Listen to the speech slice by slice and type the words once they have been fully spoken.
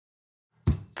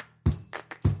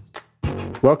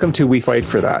Welcome to We Fight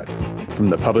for That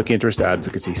from the Public Interest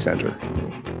Advocacy Centre.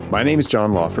 My name is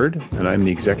John Lawford, and I'm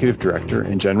the Executive Director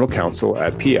and General Counsel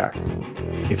at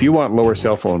PIAC. If you want lower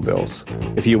cell phone bills,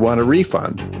 if you want a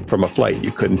refund from a flight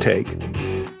you couldn't take,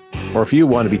 or if you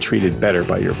want to be treated better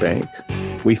by your bank,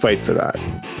 we fight for that.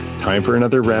 Time for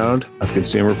another round of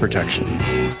consumer protection.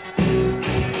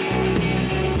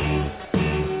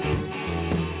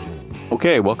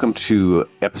 Okay, welcome to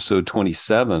episode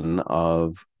 27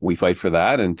 of We Fight for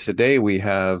That. And today we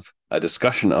have a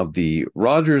discussion of the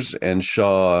Rogers and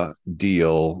Shaw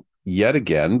deal yet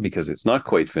again, because it's not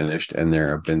quite finished. And there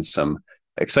have been some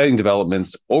exciting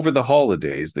developments over the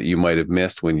holidays that you might have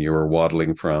missed when you were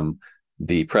waddling from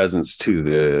the presents to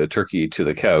the turkey to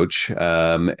the couch.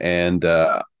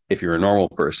 If you're a normal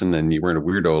person and you weren't a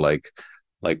weirdo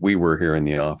like we were here in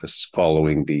the office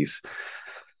following these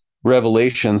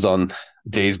revelations on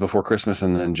days before Christmas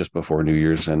and then just before New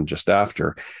Year's and just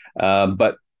after.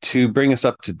 But to bring us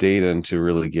up to date and to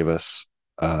really give us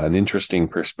an interesting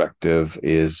perspective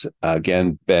is,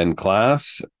 again, Ben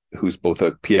Klass, who's both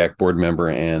a PIAC board member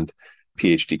and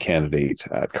PhD candidate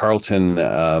at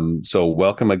Carleton. So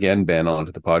welcome again, Ben,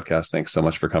 onto the podcast. Thanks so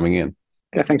much for coming in.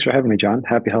 Yeah, thanks for having me, John.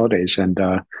 Happy holidays. And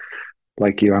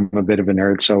like you, I'm a bit of a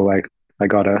nerd. So I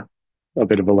got a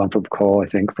bit of a lump of coal, I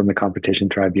think, from the Competition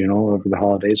Tribunal over the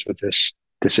holidays with this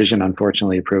decision,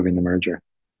 unfortunately, approving the merger.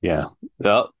 Yeah.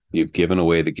 Well, you've given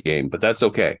away the game, but that's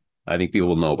okay. I think people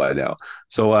will know by now.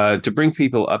 So to bring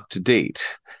people up to date,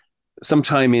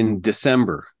 sometime in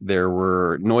December, there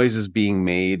were noises being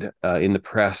made in the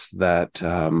press that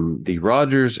the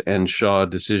Rogers and Shaw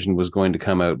decision was going to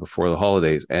come out before the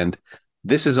holidays. And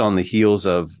this is on the heels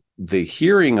of the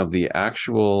hearing of the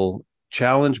actual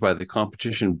challenge by the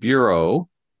Competition Bureau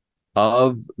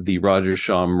of the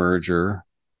Rogers-Shaw merger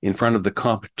in front of the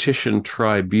Competition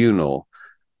Tribunal.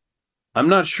 I'm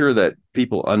not sure that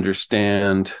people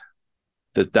understand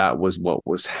that was what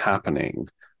was happening,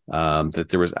 that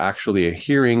there was actually a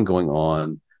hearing going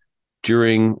on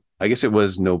during, I guess it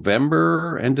was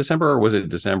November and December, or was it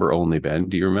December only, Ben?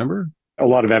 Do you remember? A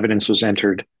lot of evidence was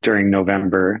entered during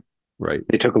November. Right.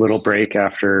 They took a little break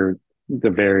after the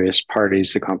various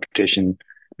parties, the Competition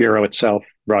Bureau itself,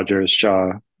 Rogers,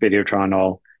 Shaw, Videotron,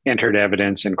 all entered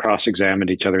evidence and cross-examined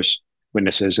each other's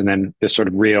witnesses. And then this sort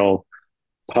of real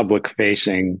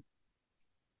public-facing,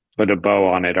 put a bow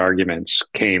on it arguments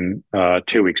came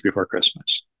 2 weeks before Christmas.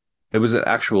 It was an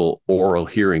actual oral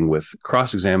hearing with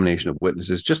cross-examination of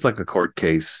witnesses, just like a court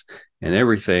case and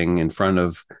everything in front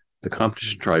of the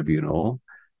Competition Tribunal.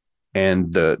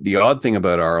 And the odd thing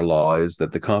about our law is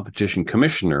that the Competition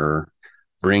Commissioner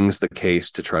brings the case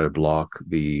to try to block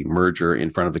the merger in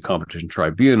front of the Competition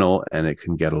Tribunal, and it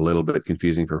can get a little bit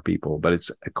confusing for people. But it's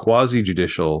a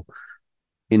quasi-judicial,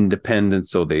 independent,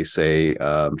 so they say,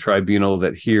 tribunal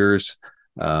that hears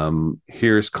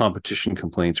competition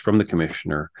complaints from the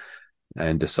commissioner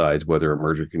and decides whether a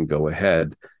merger can go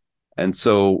ahead. And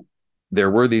so there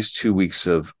were these 2 weeks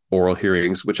of oral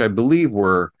hearings, which I believe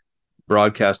were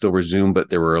broadcast over Zoom,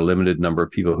 but there were a limited number of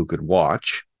people who could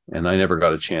watch. And I never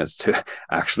got a chance to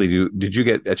actually did you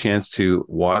get a chance to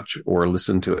watch or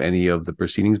listen to any of the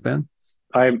proceedings, Ben?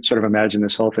 I sort of imagine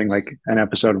this whole thing like an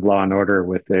episode of Law and Order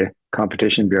with the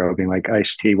Competition Bureau being like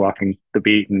Ice-T walking the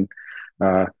beat and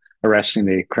arresting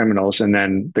the criminals, and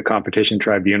then the Competition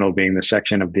Tribunal being the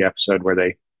section of the episode where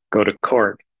they go to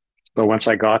court. But once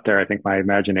I got there, I think my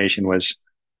imagination was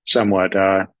somewhat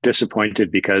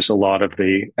disappointed because a lot of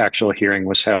the actual hearing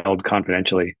was held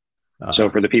confidentially.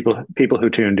 So for the people who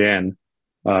tuned in,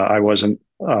 I wasn't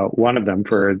one of them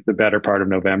for the better part of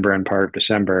November and part of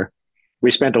December. We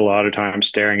spent a lot of time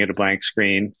staring at a blank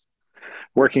screen,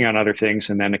 working on other things,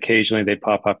 and then occasionally they'd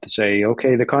pop up to say,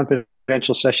 okay, the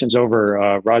confidential session's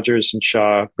over. Rogers and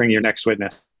Shaw, bring your next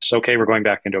witness. Okay, we're going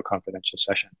back into a confidential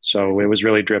session. So it was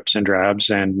really drips and drabs,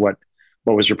 and what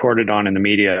was reported on in the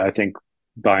media, I think,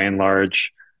 by and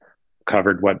large,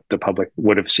 covered what the public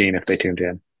would have seen if they tuned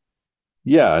in.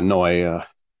 Yeah, no, I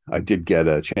did get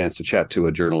a chance to chat to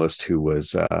a journalist who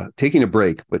was taking a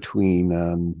break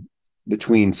between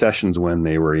sessions when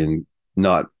they were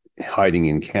not hiding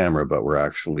in camera, but were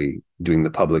actually doing the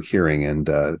public hearing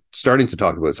and starting to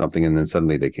talk about something. And then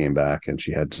suddenly they came back and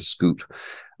she had to scoot.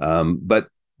 But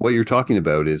what you're talking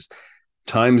about is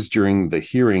times during the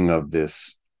hearing of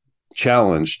this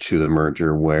challenge to the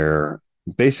merger where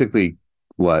basically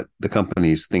what the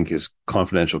companies think is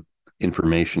confidential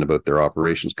information about their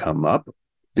operations come up,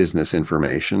 business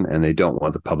information, and they don't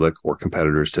want the public or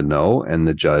competitors to know. And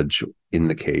the judge in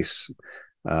the case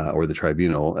or the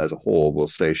tribunal as a whole will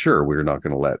say, sure, we're not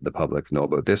going to let the public know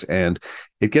about this. And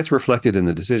it gets reflected in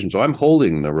the decision. So I'm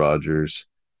holding the Rogers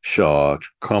Shaw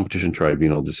Competition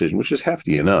Tribunal decision, which is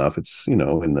hefty enough. It's,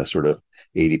 in the sort of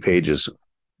 80 pages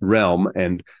realm.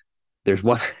 And there's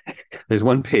one there's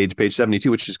one page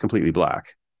 72, which is completely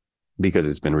black because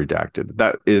it's been redacted.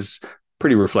 That is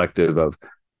pretty reflective of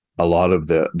a lot of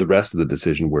the rest of the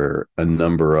decision, where a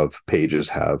number of pages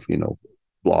have,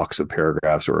 blocks of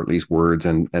paragraphs, or at least words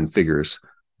and figures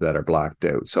that are blacked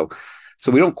out. So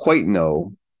we don't quite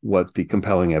know what the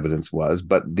compelling evidence was,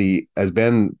 but as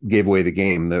Ben gave away the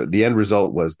game, the end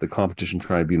result was the Competition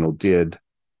Tribunal did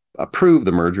approve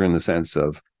the merger in the sense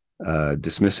of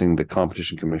dismissing the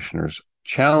Competition Commissioner's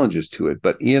challenges to it.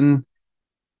 But in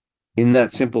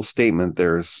that simple statement,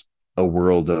 there's a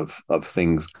world of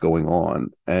things going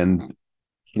on. And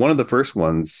one of the first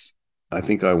ones I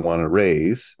think I want to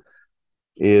raise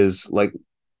is like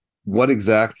what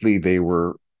exactly they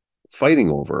were fighting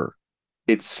over.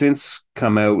 It's since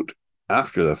come out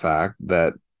after the fact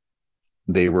that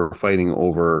they were fighting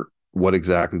over what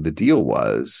exactly the deal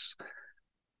was.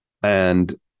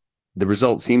 And the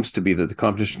result seems to be that the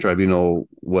Competition Tribunal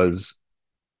was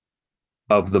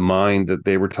of the mind that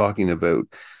they were talking about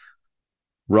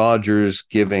Rogers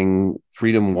giving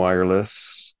Freedom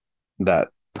Wireless, that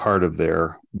part of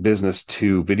their business,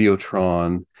 to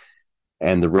Videotron,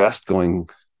 and the rest going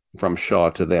from Shaw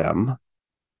to them.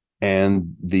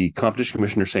 And the Competition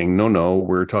Commissioner saying, no,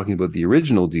 we're talking about the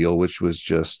original deal, which was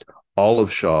just all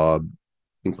of Shaw,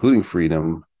 including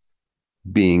Freedom,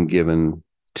 being given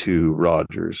to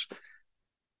Rogers.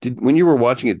 When you were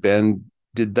watching it, Ben,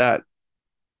 did that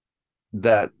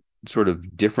sort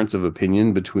of difference of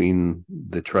opinion between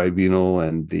the tribunal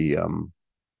and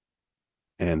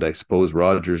and I suppose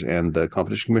Rogers and the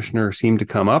Competition Commissioner seem to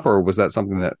come up, or was that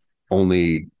something that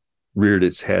only reared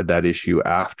its head, that issue,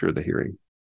 after the hearing?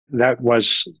 That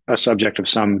was a subject of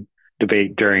some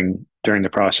debate during the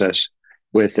process,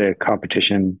 with the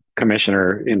Competition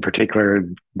Commissioner, in particular,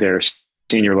 their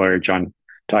senior lawyer, John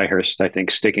Tyhurst, I think,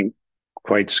 sticking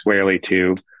quite squarely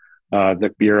to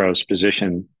the Bureau's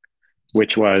position,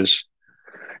 which was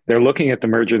they're looking at the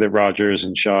merger that Rogers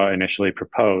and Shaw initially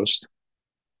proposed,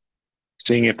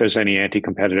 seeing if there's any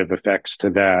anti-competitive effects to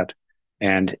that.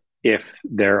 And if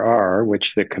there are,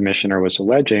 which the commissioner was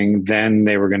alleging, then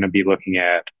they were going to be looking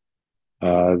at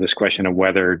this question of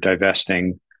whether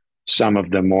divesting some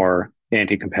of the more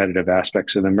anti-competitive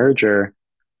aspects of the merger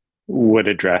would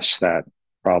address that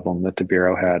problem that the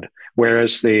Bureau had.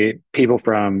 Whereas the people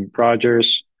from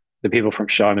Rogers, the people from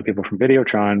Shaw, and the people from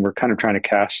Videotron were kind of trying to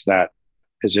cast that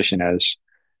position as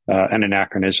an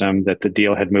anachronism, that the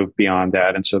deal had moved beyond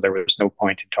that. And so there was no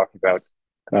point in talking about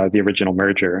the original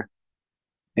merger.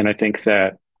 And I think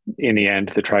that in the end,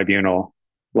 the tribunal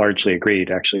largely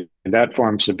agreed, actually. And that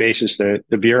forms the basis that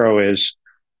the Bureau is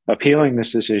appealing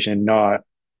this decision, not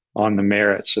on the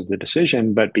merits of the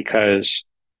decision, but because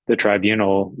the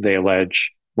tribunal, they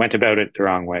allege, went about it the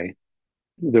wrong way.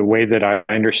 The way that I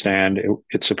understand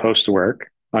it's supposed to work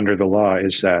under the law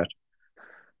is that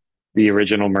the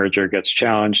original merger gets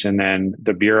challenged, and then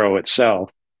the Bureau itself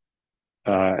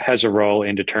has a role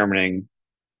in determining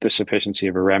the sufficiency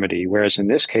of a remedy. Whereas in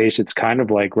this case, it's kind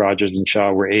of like Rogers and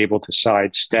Shaw were able to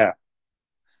sidestep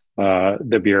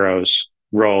the Bureau's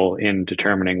role in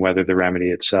determining whether the remedy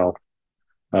itself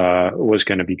was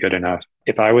going to be good enough.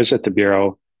 If I was at the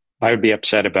Bureau, I would be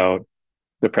upset about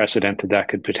the precedent that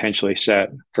could potentially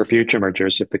set for future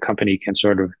mergers if the company can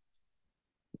sort of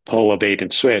pull a bait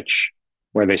and switch,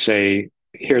 where they say,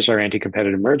 here's our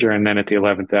anti-competitive merger, and then at the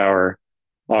 11th hour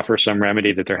offer some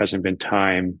remedy that there hasn't been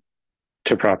time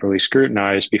to properly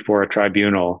scrutinize before a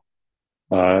tribunal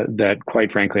that,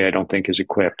 quite frankly, I don't think is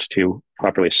equipped to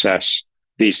properly assess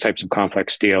these types of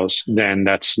complex deals. Then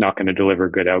that's not going to deliver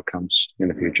good outcomes in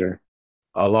the future.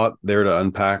 A lot there to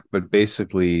unpack, but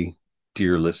basically,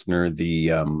 dear listener, the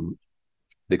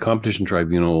Competition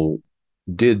Tribunal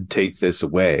did take this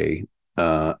away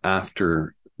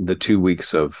after the 2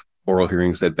 weeks of oral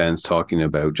hearings that Ben's talking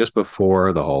about, just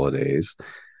before the holidays.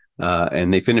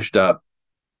 And they finished up,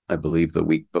 I believe, the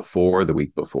week before the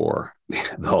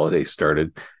the holidays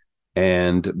started.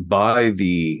 And by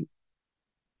the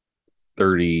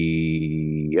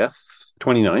 30th,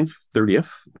 29th,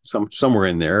 30th, somewhere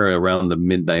in there around the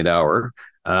midnight hour,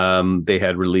 they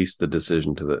had released the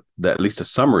decision to at least a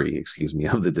summary,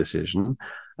 of the decision,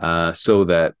 so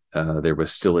that there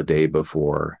was still a day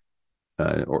before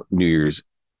or New Year's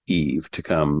Eve to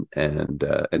come and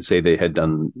say they had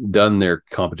done their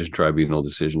Competition Tribunal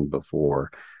decision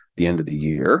before the end of the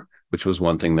year, which was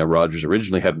one thing that Rogers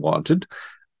originally had wanted.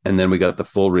 And then we got the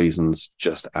full reasons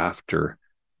just after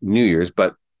New Year's.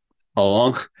 But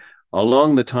along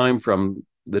the time, from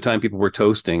the time people were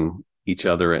toasting each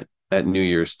other at New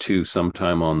Year's too,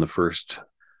 sometime on the 1st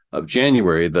of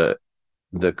January, the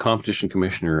competition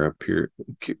commissioner appears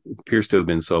to have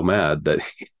been so mad that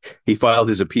he filed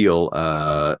his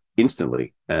appeal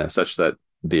instantly, such that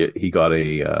he got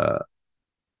an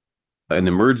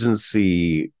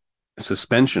emergency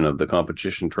suspension of the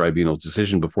competition tribunal's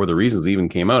decision before the reasons even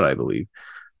came out, I believe,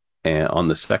 and on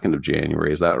the 2nd of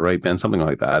January. Is that right, Ben? Something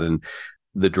like that. And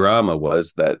the drama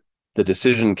was that the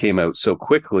decision came out so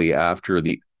quickly after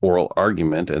the oral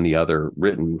argument and the other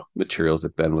written materials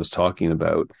that Ben was talking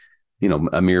about,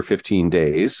 a mere 15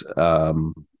 days.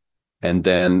 And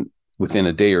then within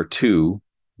a day or two,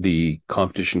 the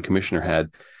competition commissioner had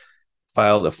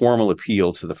filed a formal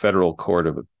appeal to the Federal Court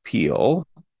of Appeal,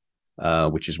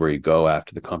 which is where you go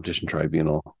after the competition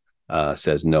tribunal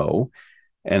says no.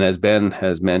 And as Ben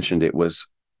has mentioned, it was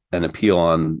an appeal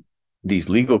on these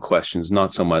legal questions,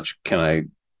 not so much can I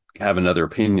have another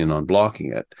opinion on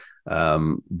blocking it,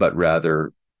 but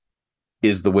rather,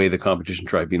 is the way the competition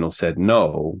tribunal said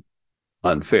no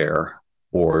unfair,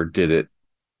 or did it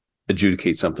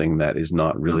adjudicate something that is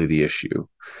not really the issue?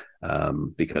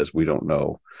 Because we don't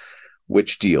know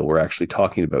which deal we're actually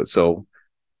talking about. So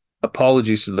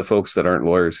apologies to the folks that aren't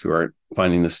lawyers who aren't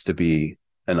finding this to be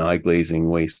an eye-glazing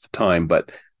waste of time,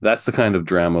 but that's the kind of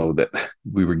drama that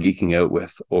we were geeking out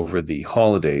with over the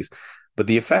holidays. But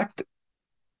the effect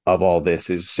of all this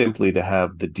is simply to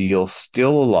have the deal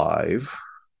still alive,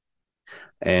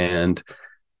 and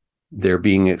there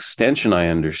being extension, I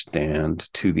understand,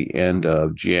 to the end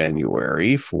of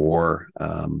January for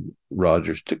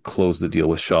Rogers to close the deal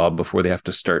with Shaw before they have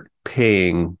to start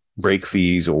paying break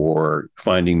fees or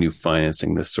finding new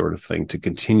financing, this sort of thing, to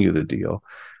continue the deal.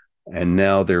 And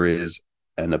now there is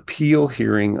an appeal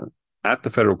hearing at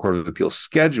the Federal Court of Appeal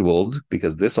scheduled,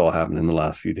 because this all happened in the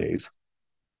last few days,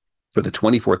 for the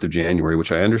 24th of January,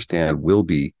 which I understand will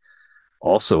be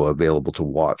also available to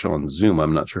watch on Zoom.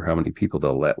 I'm not sure how many people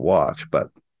they'll let watch, but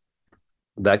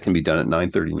that can be done at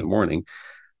 9:30 in the morning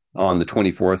on the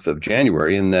 24th of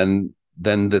January. And then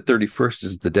the 31st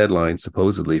is the deadline,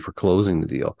 supposedly, for closing the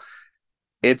deal.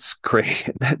 It's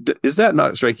crazy. Is that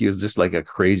not strike you as just like a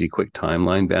crazy quick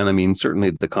timeline, Ben? I mean,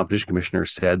 certainly the competition commissioner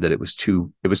said that it was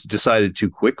decided too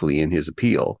quickly in his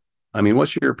appeal. I mean,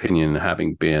 what's your opinion,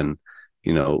 having been,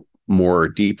 more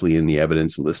deeply in the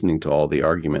evidence and listening to all the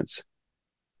arguments?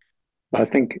 I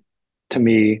think, to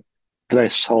me,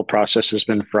 this whole process has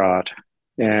been fraught.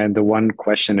 And the one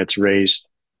question it's raised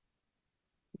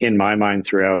in my mind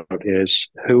throughout is,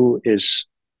 who is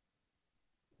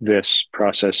this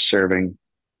process serving,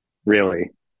 really?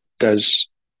 Does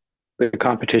the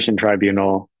competition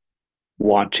tribunal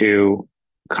want to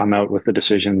come out with a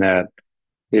decision that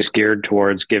is geared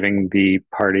towards giving the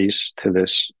parties to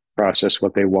this process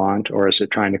what they want, or is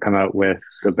it trying to come out with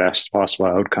the best possible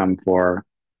outcome for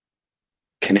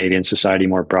Canadian society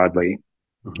more broadly?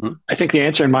 Mm-hmm. I think the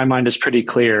answer in my mind is pretty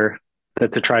clear,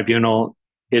 that the tribunal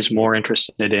is more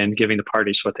interested in giving the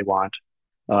parties what they want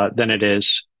than it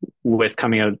is with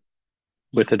coming out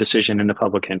with a decision in the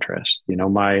public interest.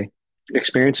 My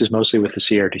experience is mostly with the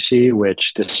CRTC,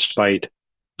 which, despite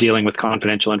dealing with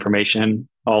confidential information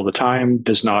all the time,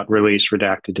 does not release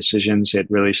redacted decisions. It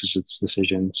releases its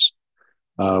decisions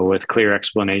with clear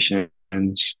explanations.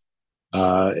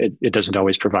 It doesn't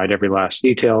always provide every last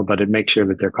detail, but it makes sure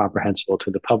that they're comprehensible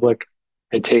to the public.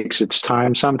 It takes its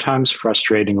time, sometimes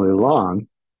frustratingly long,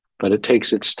 but it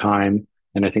takes its time.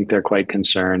 And I think they're quite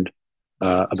concerned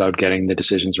about getting the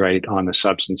decisions right on the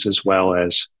substance as well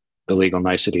as the legal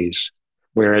niceties.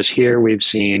 Whereas here we've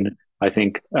seen, I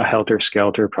think, a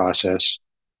helter-skelter process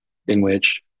in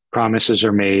which promises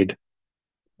are made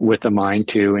with a mind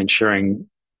to ensuring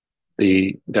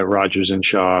that Rogers and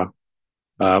Shaw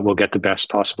will get the best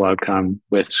possible outcome,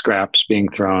 with scraps being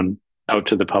thrown out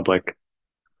to the public,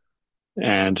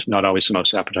 and not always the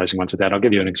most appetizing ones at that. I'll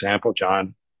give you an example,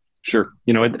 John. Sure.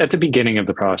 At the beginning of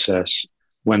the process,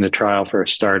 when the trial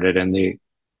first started and the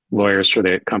lawyers for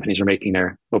the companies are making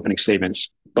their opening statements,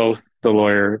 both the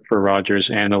lawyer for Rogers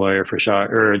and the lawyer for Shaw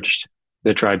urged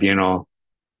the tribunal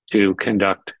to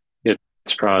conduct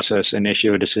its process and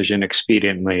issue a decision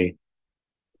expediently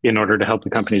in order to help the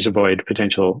companies avoid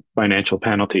potential financial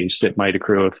penalties that might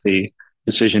accrue if the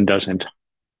decision doesn't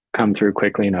come through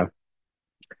quickly enough.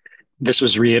 This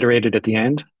was reiterated at the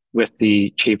end, with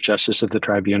the Chief Justice of the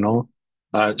tribunal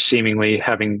seemingly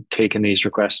having taken these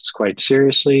requests quite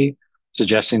seriously,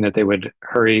 suggesting that they would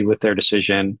hurry with their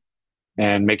decision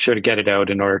and make sure to get it out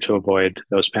in order to avoid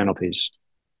those penalties.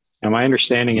 And my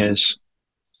understanding is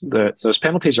that those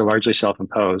penalties are largely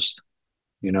self-imposed.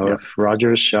 If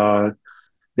Rogers, Shaw,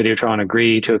 Videotron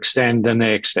agree to extend, then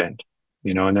they extend.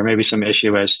 And there may be some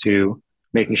issue as to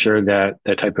making sure that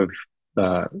that type of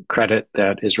credit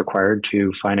that is required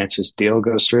to finance this deal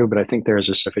goes through. But I think there is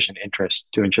a sufficient interest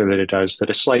to ensure that it does, that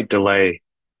a slight delay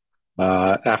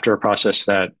after a process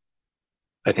that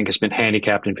I think has been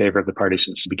handicapped in favor of the party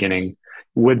since the beginning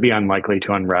would be unlikely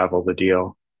to unravel the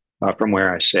deal from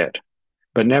where I sit.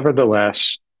 But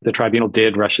nevertheless, the tribunal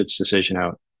did rush its decision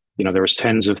out. There was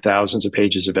tens of thousands of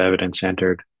pages of evidence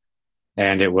entered,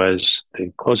 and it was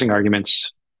the closing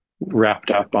arguments wrapped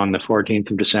up on the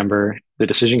 14th of December. The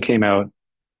decision came out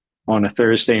on a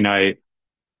Thursday night,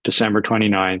 December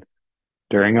 29th,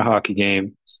 during a hockey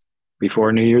game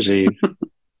before New Year's Eve.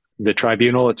 The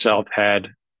tribunal itself had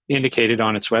indicated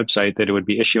on its website that it would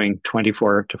be issuing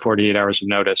 24 to 48 hours of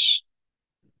notice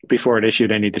before it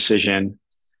issued any decision.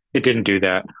 It didn't do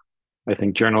that. I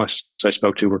think journalists I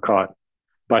spoke to were caught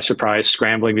by surprise,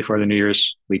 scrambling before the New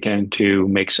Year's weekend to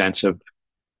make sense of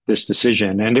this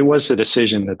decision. And it was the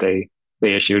decision that they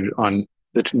issued on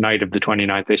the night of the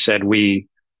 29th. They said, we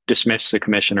dismiss the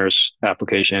commissioner's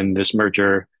application. This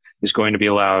merger is going to be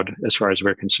allowed as far as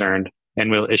we're concerned, and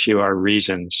we'll issue our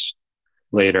reasons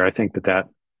later. I think that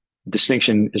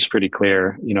distinction is pretty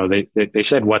clear. They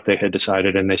said what they had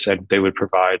decided, and they said they would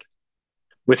provide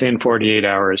within 48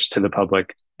 hours to the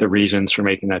public the reasons for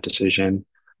making that decision.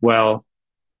 Well,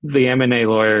 the M&A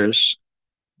lawyers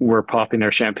were popping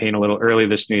their champagne a little early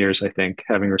this New Year's, I think,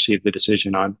 having received the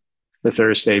decision on the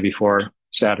Thursday before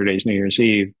Saturday's New Year's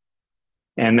Eve.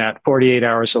 And that 48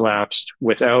 hours elapsed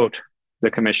without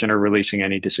the commissioner releasing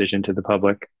any decision to the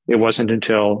public. It wasn't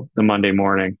until the Monday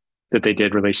morning that they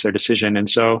did release their decision. And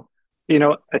so,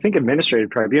 I think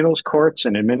administrative tribunals, courts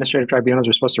and administrative tribunals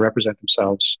are supposed to represent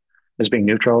themselves as being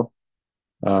neutral,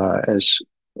 as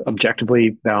objectively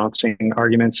balancing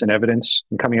arguments and evidence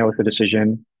and coming out with a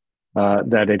decision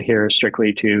that adheres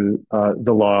strictly to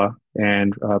the law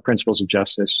and principles of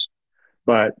justice.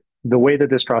 But the way that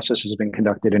this process has been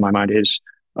conducted, in my mind, is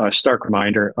a stark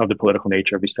reminder of the political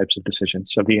nature of these types of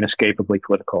decisions, of the inescapably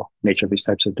political nature of these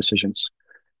types of decisions.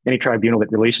 Any tribunal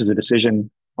that releases a decision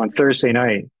on Thursday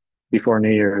night before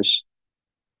New Year's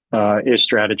is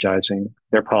strategizing.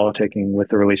 They're politicking with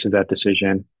the release of that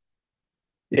decision.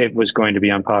 It was going to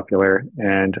be unpopular,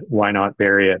 and why not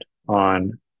bury it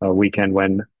on a weekend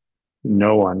when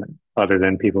no one other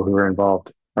than people who are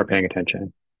involved are paying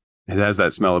attention? It has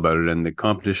that smell about it, and the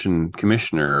competition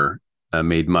commissioner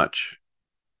made much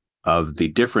of the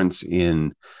difference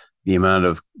in the amount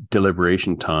of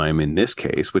deliberation time in this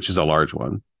case, which is a large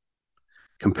one,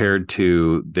 compared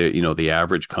to the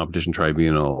average competition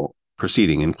tribunal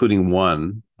proceeding, including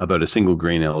one about a single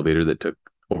grain elevator that took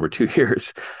over 2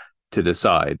 years to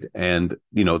decide. And,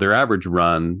 their average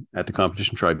run at the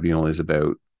competition tribunal is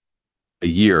about a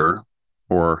year,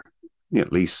 or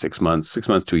at least 6 months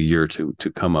to a year to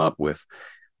come up with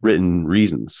written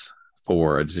reasons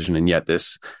for a decision. And yet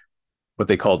this, what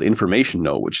they called information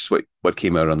note, which is what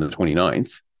came out on the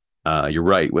 29th, you're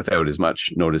right, without as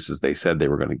much notice as they said they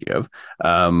were going to give,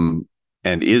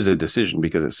 and is a decision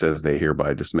because it says they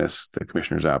hereby dismiss the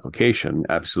commissioner's application.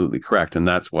 Absolutely correct. And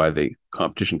that's why the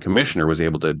competition commissioner was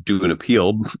able to do an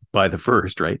appeal by the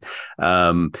first, right?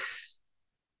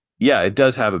 Yeah, it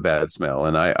does have a bad smell.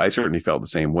 And I certainly felt the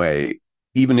same way,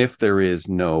 even if there is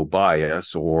no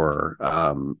bias or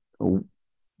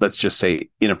let's just say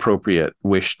inappropriate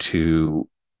wish to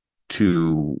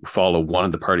follow one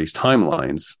of the party's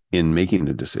timelines in making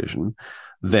the decision,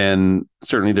 then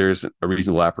certainly there's a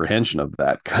reasonable apprehension of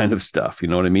that kind of stuff. You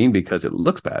know what I mean? Because it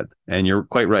looks bad. And you're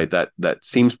quite right. That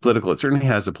seems political. It certainly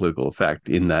has a political effect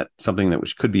in that something that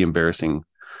which could be embarrassing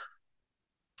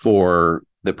for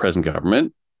the present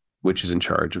government, which is in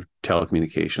charge of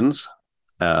telecommunications,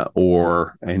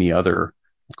 or any other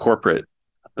corporate,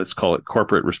 let's call it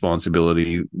corporate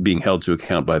responsibility being held to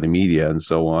account by the media and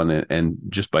so on, and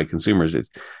just by consumers. It's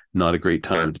not a great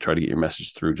time to try to get your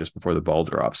message through just before the ball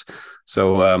drops.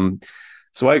 So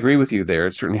I agree with you there.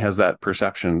 It certainly has that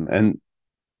perception. And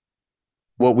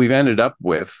what we've ended up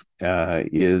with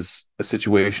is a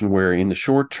situation where in the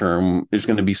short term, there's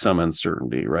going to be some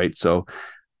uncertainty, right? So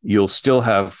you'll still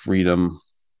have freedom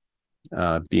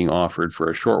being offered for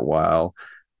a short while,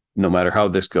 no matter how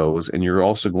this goes. And you're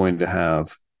also going to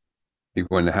have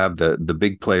the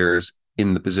big players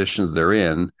in the positions they're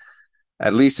in,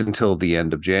 at least until the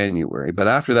end of January. But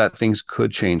after that, things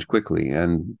could change quickly.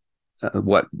 And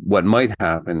what might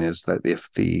happen is that if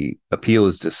the appeal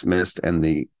is dismissed and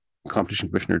the competition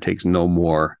commissioner takes no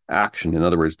more action, in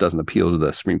other words, doesn't appeal to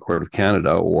the Supreme Court of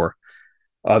Canada or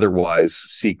otherwise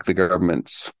seek the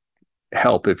government's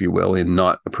help, if you will, in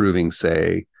not approving,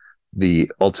 say,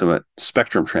 the ultimate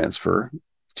spectrum transfer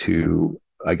to,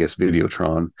 I guess,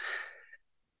 Videotron,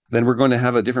 then we're going to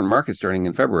have a different market starting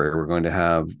in February. We're going to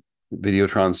have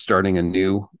Videotron starting a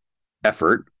new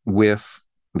effort with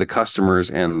the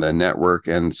customers and the network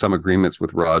and some agreements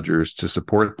with Rogers to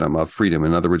support them of Freedom.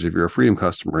 In other words, if you're a Freedom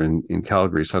customer in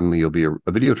Calgary, suddenly you'll be a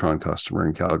Videotron customer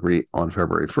in Calgary on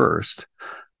February 1st.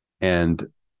 And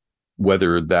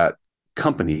whether that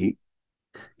company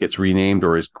gets renamed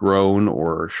or is grown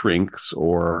or shrinks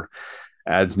or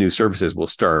adds new services will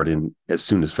start in as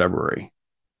soon as February.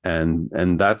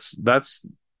 And that's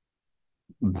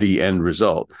the end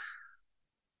result.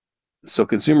 So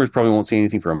consumers probably won't see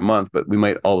anything for a month, but we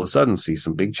might all of a sudden see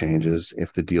some big changes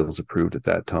if the deal is approved at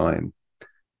that time.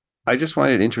 I just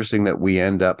find it interesting that we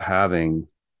end up having,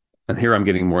 and here I'm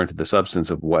getting more into the substance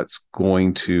of what's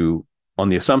going to, on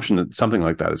the assumption that something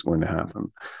like that is going to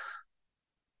happen,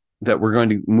 that we're going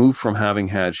to move from having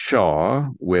had Shaw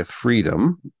with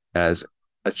Freedom as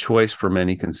a choice for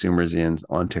many consumers in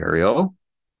Ontario,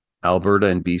 Alberta,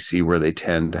 and BC, where they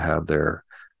tend to have their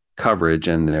coverage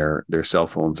and their cell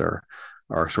phones are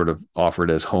sort of offered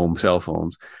as home cell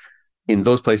phones. In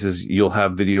those places, you'll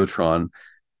have Videotron,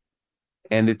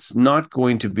 and it's not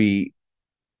going to be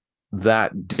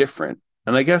that different.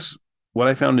 And I guess what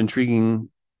I found intriguing,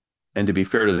 and to be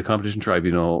fair to the Competition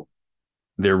Tribunal,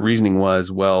 their reasoning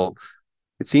was, well,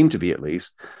 it seemed to be at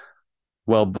least,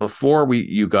 well, before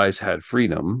you guys had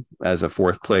Freedom as a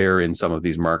fourth player in some of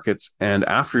these markets, and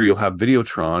after you'll have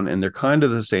Videotron, and they're kind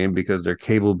of the same because they're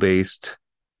cable-based,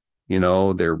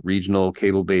 they're regional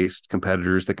cable-based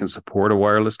competitors that can support a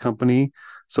wireless company.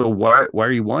 So why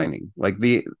are you whining? Like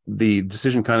the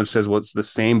decision kind of says, well, it's the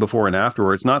same before and after,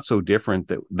 or it's not so different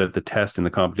that the test in the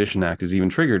Competition Act is even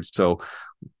triggered. So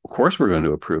of course we're going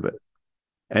to approve it.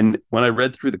 And when I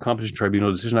read through the Competition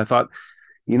Tribunal decision, I thought,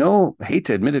 I hate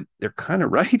to admit it, they're kind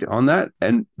of right on that.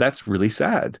 And that's really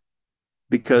sad,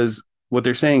 because what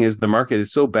they're saying is the market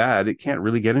is so bad, it can't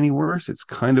really get any worse. It's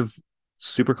kind of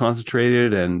super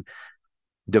concentrated and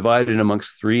divided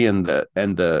amongst three, and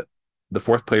the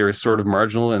fourth player is sort of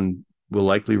marginal and will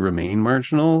likely remain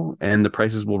marginal, and the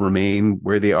prices will remain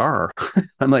where they are.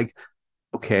 I'm like,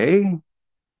 okay,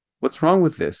 what's wrong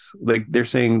with this? Like, they're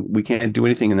saying we can't do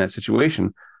anything in that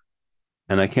situation.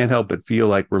 And I can't help but feel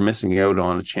like we're missing out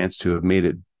on a chance to have made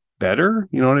it better.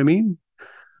 You know what I mean?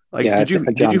 Like, Yeah,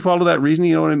 did you follow that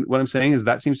reasoning? You know what I'm saying is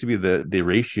that seems to be the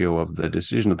ratio of the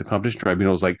decision of the Competition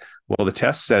Tribunal is like, well, the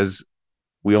test says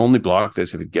we only block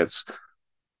this if it gets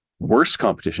worse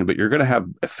competition, but you're going to have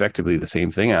effectively the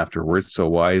same thing afterwards. So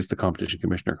why is the Competition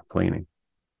Commissioner complaining?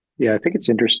 Yeah, I think it's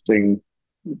interesting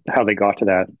how they got to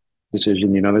that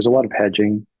decision. There's a lot of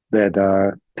hedging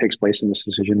that takes place in this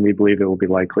decision. We believe it will be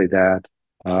likely that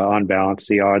on balance,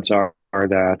 the odds are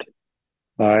that.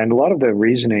 And a lot of the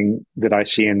reasoning that I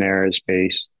see in there is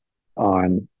based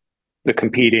on the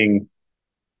competing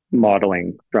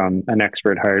modeling from an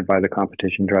expert hired by the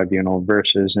Competition Tribunal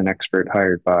versus an expert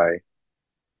hired by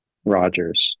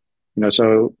Rogers.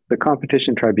 So the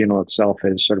Competition Tribunal itself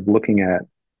is sort of looking at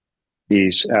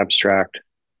these abstract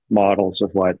models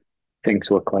of what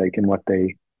things look like and what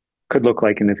they could look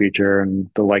like in the future and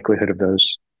the likelihood of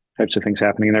those types of things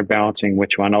happening. And they're balancing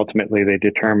which one. Ultimately, they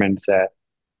determined that,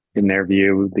 in their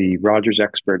view, the Rogers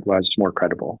expert was more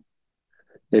credible.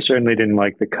 They certainly didn't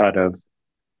like the cut of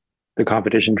the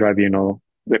Competition Tribunal,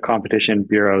 the competition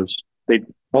bureaus.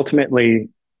 Ultimately,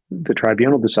 the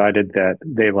tribunal decided that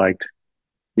they liked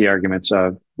the arguments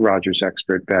of Rogers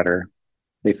expert better.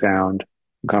 They found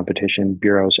the Competition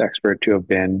Bureau's expert to have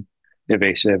been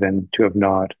evasive and to have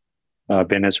not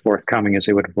been as forthcoming as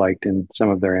they would have liked in some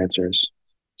of their answers.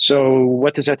 So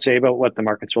what does that say about what the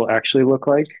markets will actually look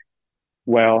like?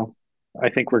 Well, I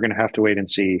think we're going to have to wait and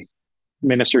see.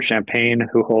 Minister Champagne,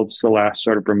 who holds the last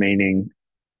sort of remaining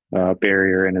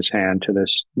barrier in his hand to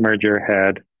this merger,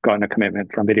 had gotten a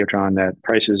commitment from Videotron that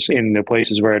prices in the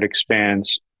places where it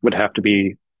expands would have to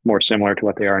be more similar to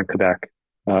what they are in Quebec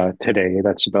today.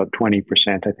 That's about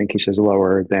 20%, I think he says,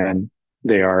 lower than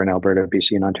they are in Alberta,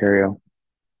 BC, and Ontario.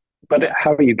 But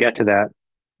how you get to that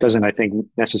doesn't, I think,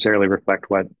 necessarily reflect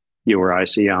what you or I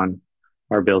see on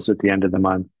our bills at the end of the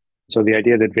month. So the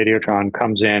idea that Videotron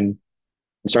comes in and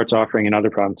starts offering in other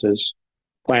provinces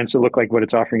plans to look like what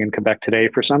it's offering in Quebec today,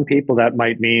 for some people that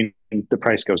might mean the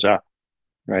price goes up,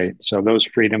 right? So those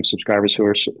Freedom subscribers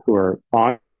who are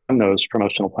on those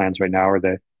promotional plans right now are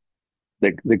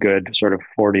the good sort of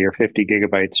 40 or 50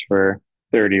 gigabytes for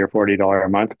 $30 or $40 a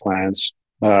month plans.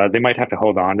 They might have to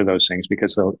hold on to those things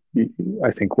because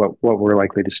I think what we're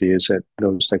likely to see is that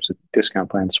those types of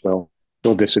discount plans will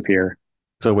disappear.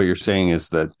 So what you're saying is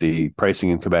that the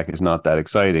pricing in Quebec is not that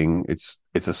exciting. It's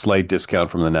a slight discount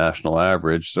from the national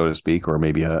average, so to speak, or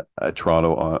maybe a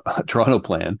Toronto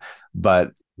plan,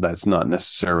 but that's not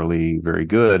necessarily very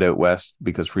good out west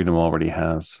because Freedom already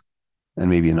has, and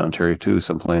maybe in Ontario too,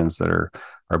 some plans that are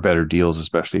better deals,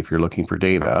 especially if you're looking for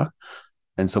data.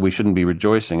 And so we shouldn't be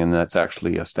rejoicing, and that's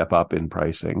actually a step up in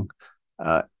pricing.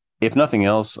 Uh, if nothing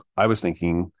else, I was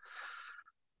thinking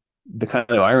the kind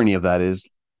of irony of that is,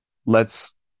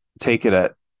 let's take it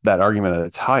at that argument at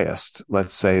its highest.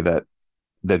 Let's say that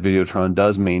Videotron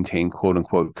does maintain quote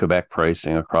unquote Quebec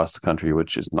pricing across the country,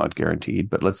 which is not guaranteed,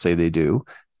 but let's say they do.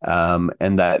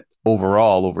 And that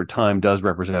overall, over time, does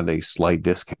represent a slight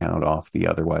discount off the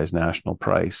otherwise national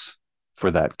price for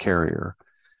that carrier.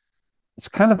 It's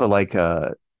kind of like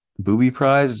a booby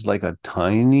prize. It's like a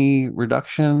tiny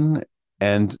reduction.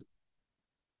 And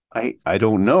I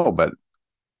don't know, but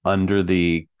under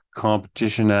the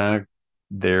Competition Act,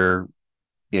 there,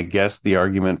 I guess the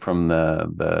argument from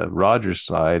the Rogers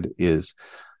side is,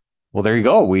 well, there you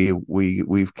go.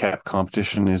 We've kept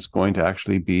competition is going to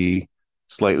actually be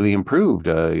slightly improved.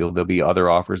 There'll be other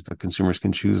offers that consumers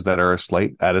can choose that are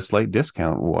at a slight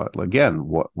discount.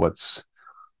 What's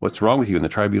wrong with you? And the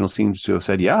tribunal seems to have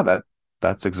said, yeah,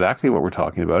 that's exactly what we're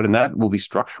talking about, and that will be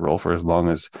structural for as long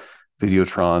as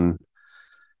Videotron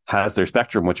has their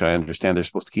spectrum, which I understand they're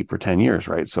supposed to keep for 10 years,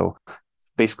 right? So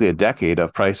basically a decade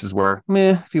of prices where,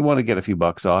 if you want to get a few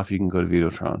bucks off, you can go to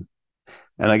Videotron.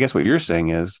 And I guess what you're saying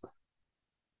is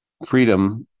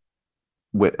Freedom,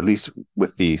 at least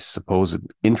with the supposed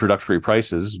introductory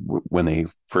prices when they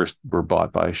first were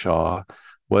bought by Shaw,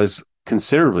 was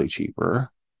considerably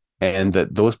cheaper. And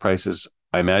that those prices,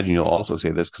 I imagine you'll also say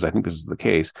this because I think this is the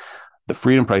case, the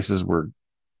Freedom prices were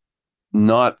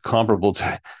not comparable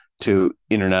to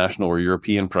international or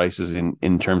European prices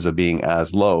in terms of being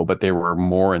as low, but they were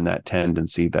more in that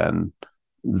tendency than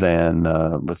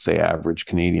let's say average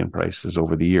Canadian prices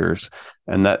over the years.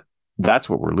 And that's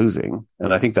what we're losing.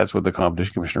 And I think that's what the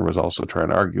competition commissioner was also trying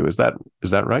to argue. Is that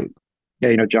right?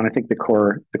 Yeah, John, I think the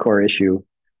core issue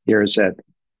here is that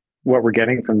what we're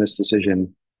getting from this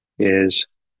decision is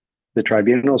the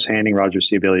tribunals handing Rogers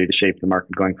the ability to shape the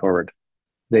market going forward.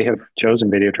 They have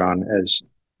chosen Videotron as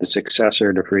the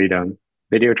successor to Freedom.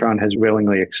 Videotron has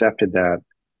willingly accepted that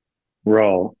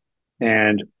role.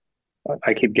 And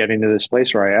I keep getting to this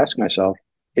place where I ask myself,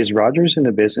 is Rogers in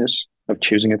the business of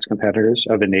choosing its competitors,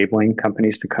 of enabling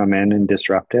companies to come in and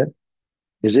disrupt it?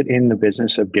 Is it in the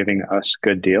business of giving us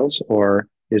good deals, or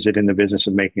is it in the business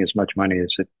of making as much money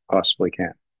as it possibly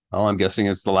can? Oh, I'm guessing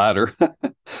it's the latter.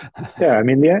 Yeah, I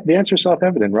mean, the answer is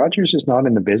self-evident. Rogers is not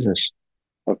in the business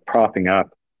of propping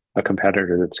up a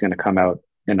competitor that's going to come out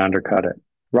and undercut it.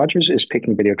 Rogers is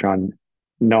picking Videotron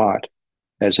not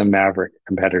as a maverick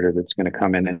competitor that's going to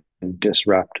come in and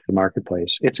disrupt the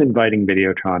marketplace. It's inviting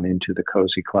Videotron into the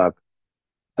cozy club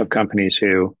of companies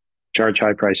who charge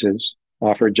high prices,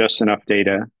 offer just enough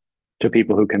data to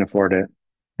people who can afford it,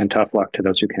 and tough luck to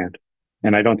those who can't.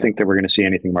 And I don't think that we're going to see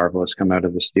anything marvelous come out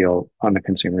of this deal on the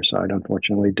consumer side,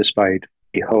 unfortunately, despite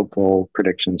the hopeful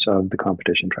predictions of the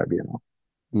Competition Tribunal.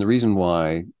 And the reason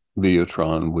why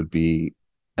Videotron would be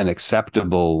an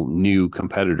acceptable new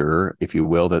competitor, if you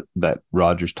will, that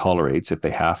Rogers tolerates if they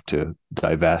have to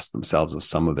divest themselves of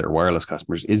some of their wireless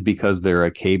customers, is because they're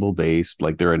a cable-based,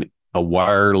 like they're a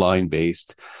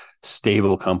wireline-based,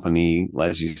 stable company,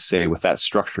 as you say, with that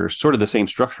structure, sort of the same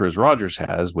structure as Rogers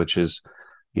has, which is,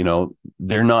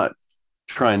 they're not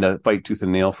trying to fight tooth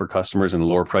and nail for customers and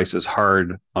lower prices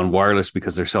hard on wireless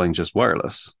because they're selling just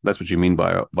wireless. That's what you mean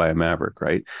by a maverick,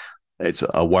 right? It's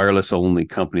a wireless only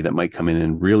company that might come in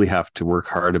and really have to work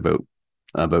hard about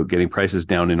getting prices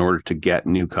down in order to get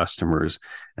new customers,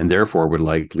 and therefore would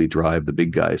likely drive the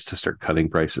big guys to start cutting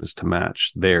prices to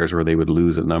match theirs, or they would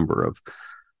lose a number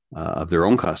of their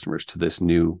own customers to this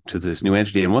new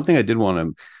entity. And one thing I did want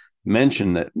to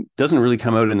mention that doesn't really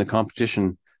come out in the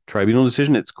Competition Tribunal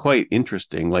decision, it's quite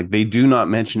interesting. Like, they do not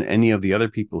mention any of the other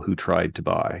people who tried to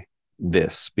buy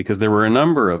this, because there were a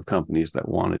number of companies that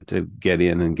wanted to get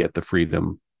in and get the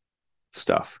Freedom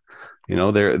stuff.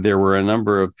 There were a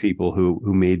number of people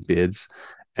who made bids,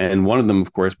 and one of them,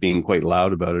 of course, being quite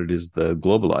loud about it, is the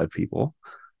GlobalEye people,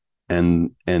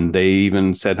 and they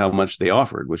even said how much they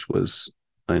offered, which was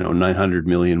 900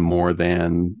 million more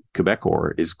than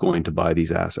Quebecor is going to buy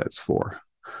these assets for.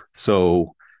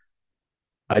 So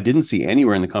I didn't see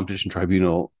anywhere in the Competition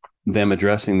Tribunal them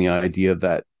addressing the idea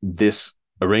that this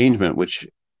arrangement, which,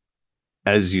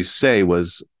 as you say,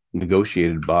 was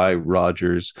negotiated by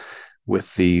Rogers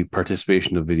with the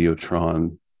participation of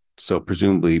Videotron, so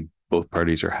presumably both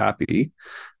parties are happy,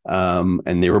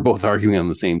 and they were both arguing on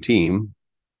the same team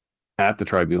at the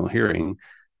tribunal hearing.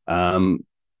 They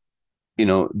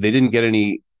didn't get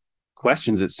any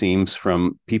questions, it seems,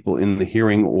 from people in the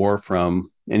hearing or from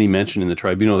any mention in the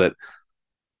tribunal that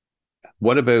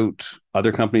what about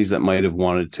other companies that might have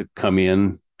wanted to come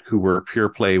in who were pure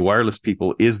play wireless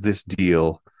people? Is this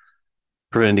deal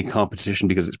preventing competition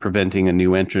because it's preventing a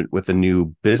new entrant with a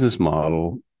new business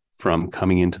model from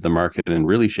coming into the market and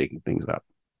really shaking things up?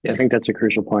 Yeah, I think that's a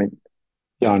crucial point,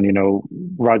 John.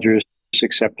 Rogers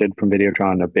accepted from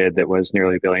Videotron a bid that was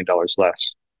nearly $1 billion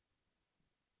less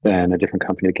than a different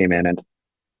company that came in, and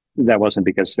that wasn't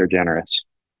because they're generous.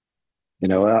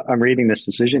 I'm reading this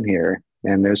decision here,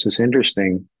 and there's this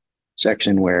interesting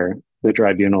section where the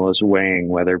tribunal is weighing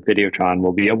whether Videotron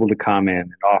will be able to come in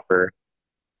and offer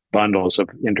bundles of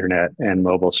internet and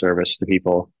mobile service to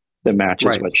people that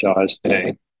matches what Shaw is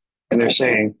today. And they're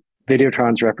saying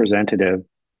Videotron's representative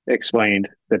explained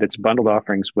that its bundled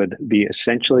offerings would be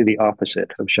essentially the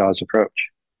opposite of Shaw's approach.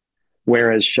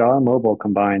 Whereas Shaw Mobile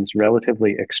combines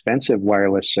relatively expensive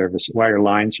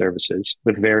wireline services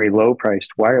with very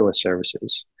low-priced wireless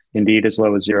services, indeed as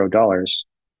low as $0,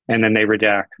 and then they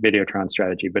redact Videotron's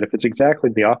strategy. But if it's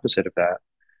exactly the opposite of that,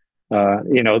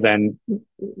 then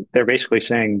they're basically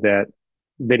saying that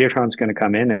Videotron's going to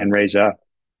come in and raise up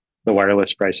the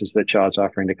wireless prices that Shaw's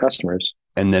offering to customers.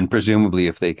 And then presumably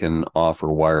if they can offer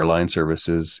wireline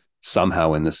services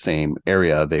somehow in the same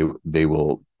area, they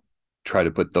will try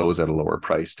to put those at a lower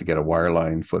price to get a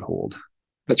wireline foothold.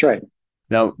 That's right.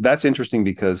 Now, that's interesting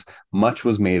because much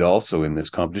was made also in this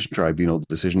competition tribunal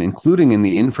decision, including in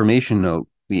the information note,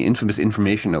 the infamous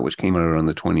information note, which came out on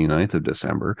the 29th of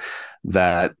December,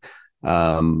 that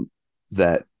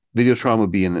that Videotron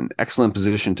would be in an excellent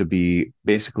position to be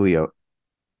basically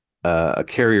a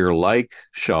carrier like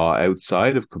Shaw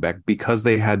outside of Quebec because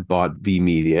they had bought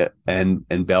VMedia and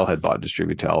Bell had bought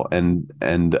Distributel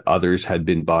and others had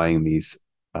been buying these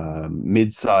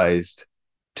mid-sized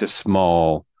to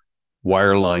small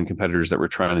wireline competitors that were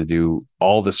trying to do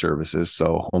all the services,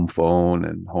 so home phone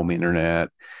and home internet.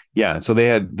 Yeah, so they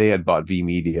had bought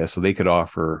VMedia, so they could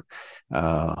offer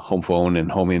home phone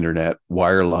and home internet,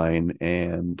 wireline,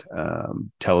 and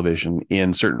television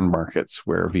in certain markets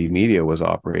where VMedia was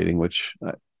operating, which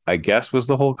I guess was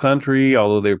the whole country,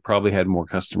 although they probably had more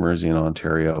customers in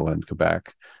Ontario and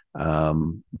Quebec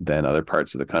than other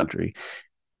parts of the country.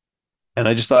 And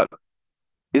I just thought,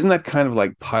 isn't that kind of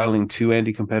like piling two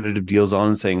anti-competitive deals on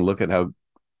and saying, look at how,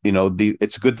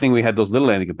 it's a good thing we had those little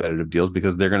anti-competitive deals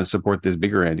because they're going to support this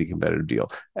bigger anti-competitive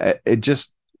deal.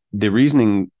 The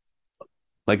reasoning,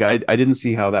 like I didn't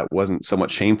see how that wasn't somewhat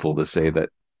shameful to say that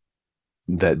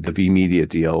the VMedia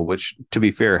deal, which to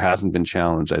be fair hasn't been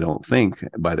challenged, I don't think,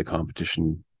 by the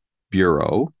Competition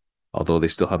Bureau, although they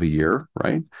still have a year,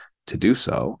 right, to do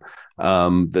so.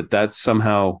 That's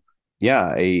somehow,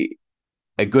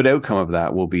 a good outcome of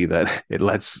that will be that it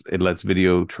lets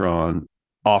Videotron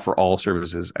offer all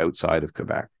services outside of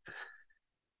Quebec.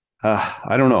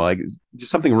 I don't know, like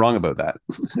just something wrong about that.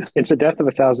 It's a death of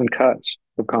 1,000 cuts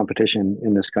of competition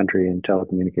in this country in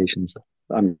telecommunications,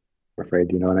 I'm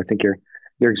afraid, and I think you're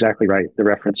exactly right. The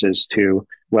references to,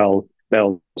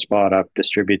 Bell's bought up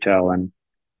Distributel and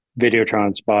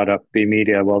Videotron's bought up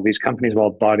VMedia. Well, these companies have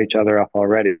all bought each other up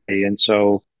already. And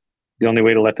so the only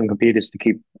way to let them compete is to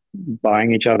keep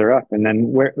buying each other up. And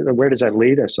then where does that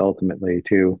lead us ultimately?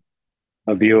 To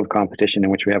a view of competition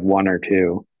in which we have one or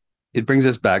two. It brings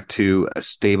us back to a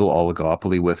stable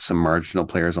oligopoly with some marginal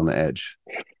players on the edge,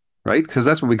 right? Because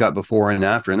that's what we got before and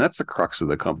after. And that's the crux of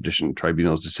the Competition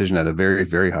Tribunal's decision at a very,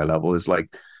 very high level is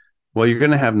like, well, you're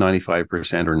going to have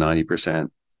 95% or 90%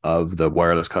 of the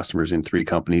wireless customers in three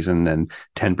companies and then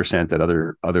 10% that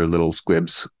other little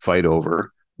squibs fight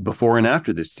over. Before and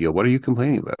after this deal, what are you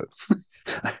complaining about?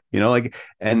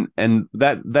 And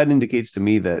that indicates to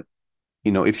me that,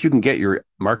 if you can get your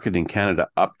market in Canada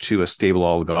up to a stable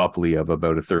oligopoly of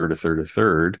about a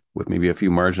third, with maybe a few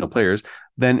marginal players,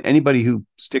 then anybody who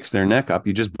sticks their neck up,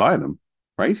 you just buy them,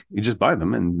 right? You just buy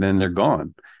them and then they're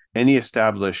gone. Any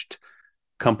established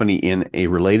company in a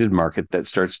related market that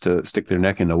starts to stick their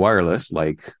neck into wireless,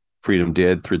 like Freedom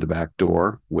did through the back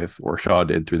door or Shaw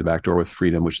did through the back door with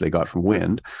Freedom, which they got from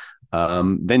Wind.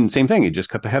 Then same thing, you just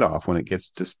cut the head off when it gets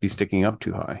to be sticking up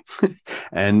too high,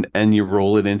 and you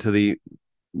roll it into the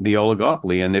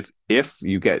oligopoly. And if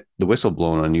you get the whistle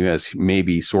blown on you, as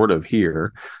maybe sort of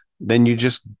here, then you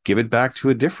just give it back to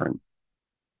a different,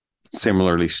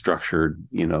 similarly structured,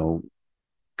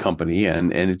 company,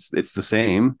 and it's the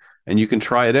same, and you can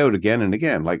try it out again and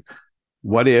again. Like,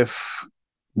 what if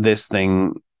this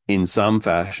thing in some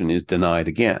fashion is denied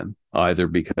again, either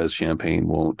because Champagne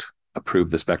won't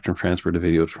approve the spectrum transfer to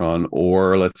Videotron,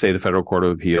 or let's say the Federal Court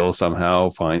of Appeal somehow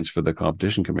fines for the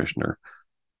competition commissioner?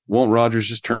 won't Rogers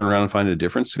just turn around and find a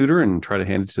different suitor and try to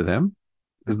hand it to them?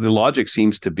 Because the logic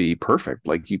seems to be perfect.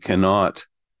 Like, you cannot,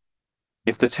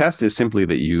 if the test is simply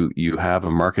that you have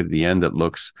a market at the end that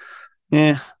looks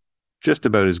just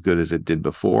about as good as it did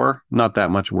before, not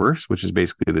that much worse, which is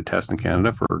basically the test in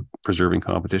Canada for preserving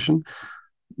competition,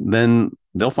 then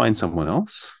they'll find someone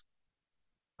else.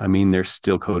 I mean, there's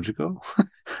still Cogeco.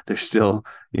 There's still,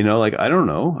 like, I don't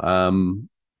know.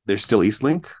 There's still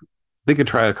Eastlink. They could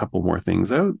try a couple more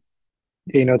things out.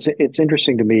 It's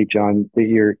interesting to me, John, that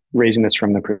you're raising this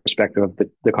from the perspective of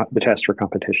the test for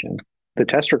competition. The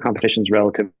test for competition is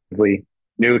relatively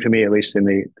new to me, at least in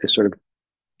the sort of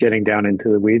getting down into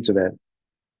the weeds of it.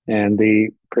 And the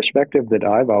perspective that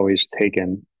I've always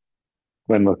taken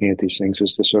when looking at these things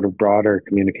is the sort of broader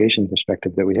communication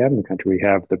perspective that we have in the country. We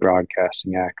have the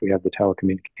Broadcasting Act, we have the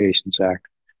Telecommunications Act,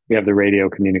 we have the Radio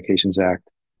Communications Act,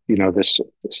 this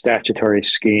statutory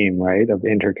scheme, right, of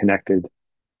interconnected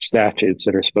statutes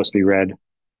that are supposed to be read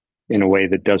in a way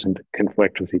that doesn't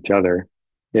conflict with each other.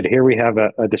 Yet here we have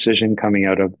a decision coming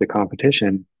out of the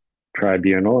Competition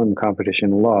Tribunal and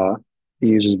competition law. It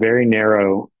uses very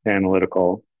narrow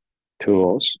analytical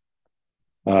tools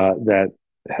that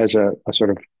has a sort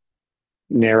of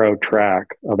narrow track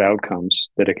of outcomes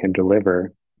that it can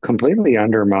deliver, completely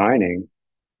undermining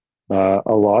a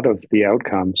lot of the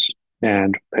outcomes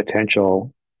and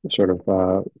potential sort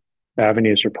of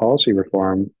avenues for policy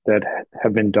reform that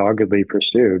have been doggedly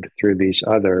pursued through these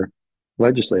other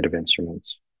legislative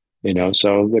instruments.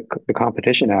 So the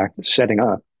Competition Act is setting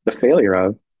up the failure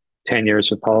of 10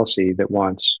 years of policy that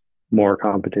wants more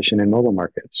competition in mobile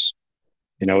markets.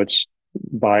 It's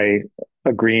by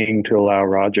agreeing to allow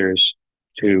Rogers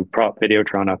to prop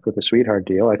Videotron up with a sweetheart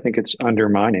deal, I think it's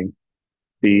undermining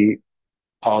the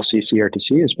policy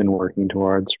CRTC has been working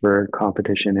towards for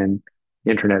competition in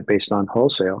internet based on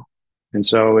wholesale. And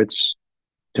so it's,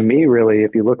 to me, really,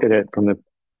 if you look at it from the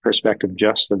perspective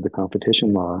just of the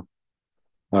competition law,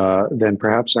 then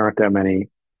perhaps there aren't that many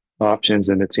options,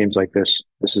 and it seems like this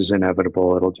is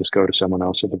inevitable. It'll just go to someone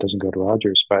else if it doesn't go to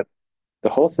Rogers. But the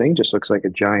whole thing just looks like a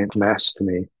giant mess to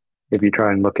me if you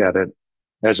try and look at it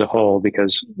as a whole,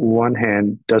 because one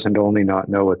hand doesn't only not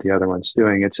know what the other one's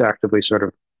doing, it's actively sort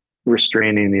of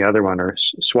restraining the other one or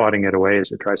swatting it away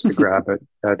as it tries to grab it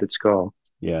at its goal.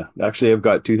 Yeah, actually, I've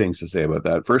got two things to say about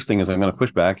that. First thing is I'm going to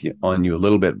push back on you a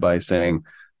little bit by saying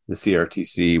the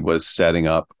CRTC was setting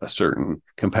up a certain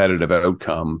competitive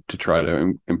outcome to try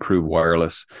to improve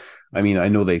wireless. I mean, I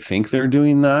know they think they're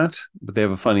doing that, but they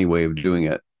have a funny way of doing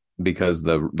it, because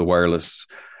the wireless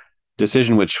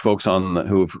decision, which folks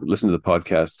who have listened to the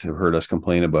podcast have heard us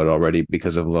complain about already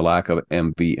because of the lack of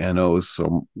MVNOs,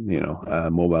 so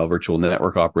mobile virtual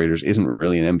network operators, isn't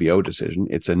really an MVO decision.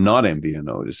 It's a not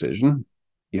MVNO decision.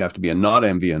 You have to be a not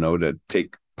MVNO to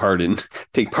take part in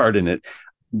it.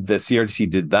 The CRTC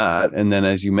did that, and then,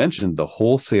 as you mentioned, the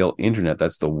wholesale internet,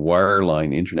 that's the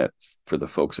wireline internet for the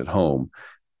folks at home,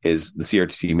 is the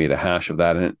CRTC made a hash of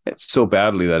that, and it's so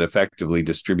badly that effectively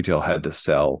Distributel had to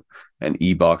sell, and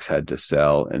eBox had to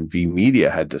sell, and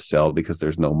VMedia had to sell, because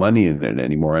there's no money in it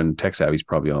anymore. And TechSavvy's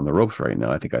probably on the ropes right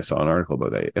now. I think I saw an article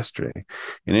about that yesterday.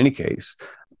 In any case,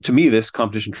 to me, this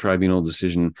Competition Tribunal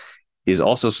decision is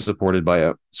also supported by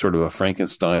a sort of a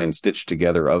Frankenstein stitched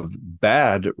together of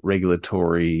bad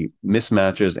regulatory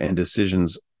mismatches and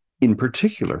decisions, in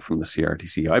particular from the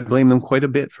CRTC. I blame them quite a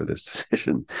bit for this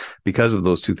decision because of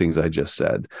those two things I just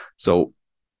said. So,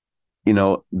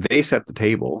 they set the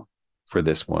table for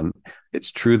this one.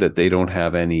 It's true that they don't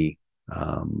have any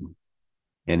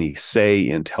say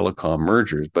in telecom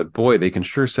mergers, but boy, they can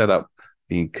sure set up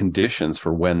the conditions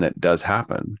for when that does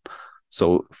happen.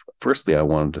 So firstly, I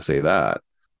wanted to say that.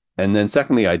 And then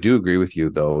secondly, I do agree with you,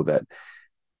 though, that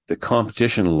the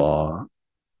competition law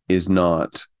is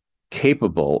not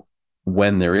capable,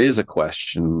 when there is a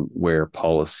question where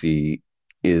policy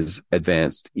is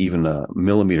advanced even a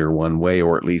millimeter one way,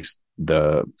 or at least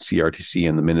the CRTC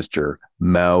and the minister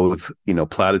mouth,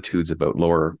 platitudes about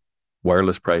lower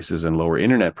wireless prices and lower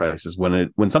internet prices.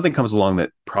 When something comes along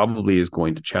that probably is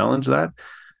going to challenge that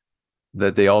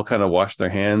they all kind of wash their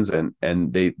hands and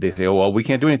they say, oh, well, we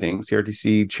can't do anything.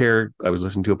 CRTC chair, I was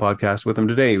listening to a podcast with him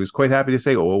today. He was quite happy to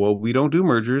say, oh, well, we don't do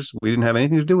mergers. We didn't have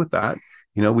anything to do with that.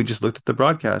 We just looked at the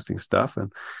broadcasting stuff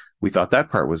and we thought that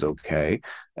part was okay.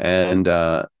 And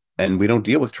we don't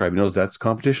deal with tribunals. That's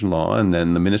competition law. And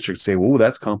then the minister could say, oh,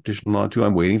 that's competition law too.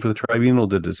 I'm waiting for the tribunal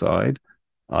to decide.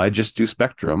 I just do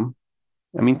spectrum.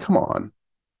 I mean, come on.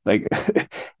 Like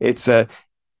it's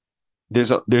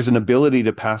there's an ability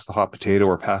to pass the hot potato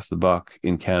or pass the buck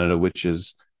in Canada, which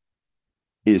is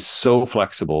so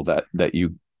flexible that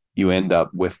you end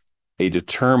up with a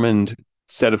determined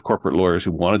set of corporate lawyers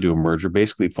who want to do a merger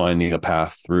basically finding a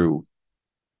path through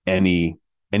any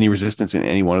resistance in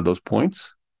any one of those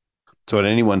points. So at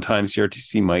any one time,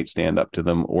 CRTC might stand up to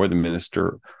them, or the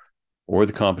minister, or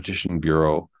the Competition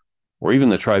Bureau, or even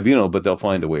the tribunal, but they'll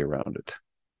find a way around it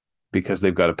because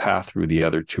they've got a path through the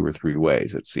other 2 or 3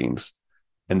 ways, it seems.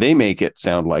 And they make it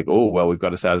sound like, oh, well, we've got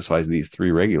to satisfy these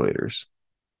 3 regulators.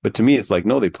 But to me, it's like,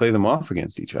 no, they play them off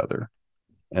against each other.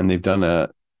 And they've done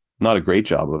not a great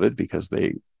job of it because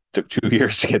they took 2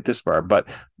 years to get this far, but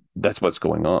that's what's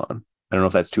going on. I don't know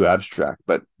if that's too abstract,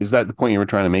 but is that the point you were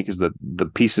trying to make, is that the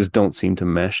pieces don't seem to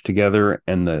mesh together,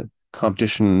 and the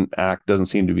Competition Act doesn't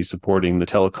seem to be supporting the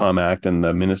Telecom Act and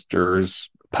the minister's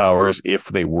powers if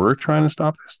they were trying to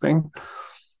stop this thing?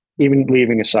 Even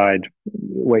leaving aside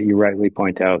what you rightly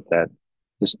point out, that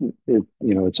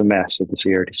it's a mess at the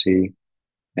CRTC,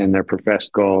 and their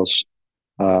professed goals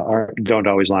don't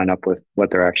always line up with what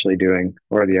they're actually doing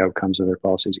or the outcomes of their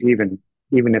policies. Even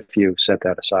if you set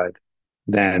that aside,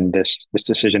 then this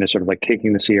decision is sort of like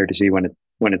kicking the CRTC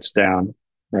when it's down,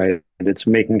 right? And it's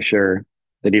making sure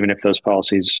that even if those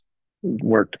policies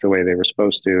worked the way they were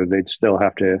supposed to, they'd still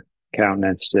have to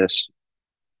countenance this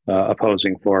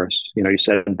opposing force. You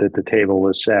said that the table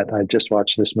was set. I just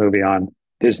watched this movie on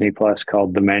Disney Plus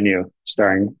called The Menu,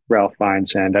 starring Ralph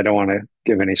Fiennes, and I don't want to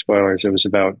give any spoilers. It was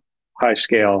about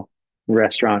high-scale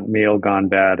restaurant meal gone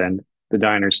bad, and the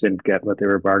diners didn't get what they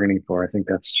were bargaining for. I think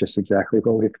that's just exactly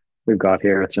what we've got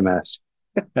here. It's a mess.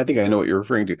 I think I know what you're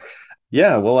referring to.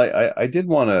 Yeah, well, I did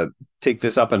want to take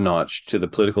this up a notch to the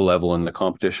political level and the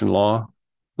competition law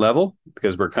level,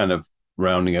 because we're kind of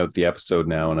rounding out the episode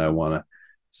now, and I want to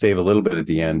save a little bit at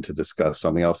the end to discuss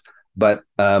something else. But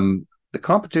the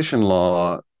competition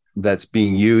law that's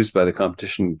being used by the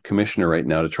competition commissioner right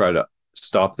now to try to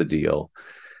stop the deal,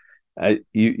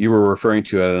 you were referring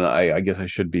to it, and I guess I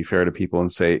should be fair to people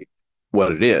and say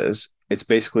what it is. It's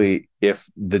basically if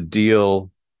the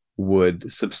deal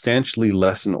would substantially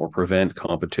lessen or prevent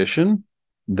competition,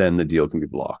 then the deal can be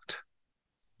blocked.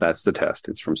 That's the test.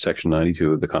 It's from Section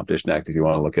 92 of the Competition Act, if you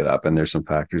want to look it up. And there's some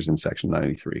factors in Section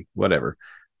 93, whatever.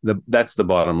 That's the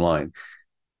bottom line.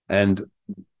 And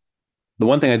the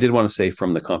one thing I did want to say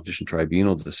from the Competition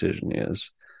Tribunal decision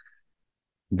is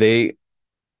they,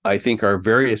 I think, are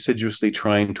very assiduously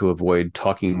trying to avoid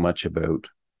talking much about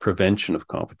prevention of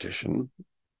competition,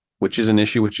 which is an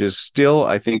issue which is still,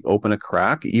 I think, open a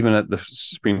crack, even at the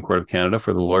Supreme Court of Canada.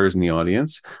 For the lawyers in the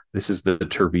audience, this is the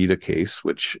Tervita case,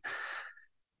 which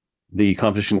the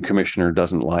competition commissioner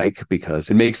doesn't like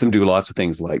because it makes them do lots of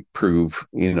things like prove,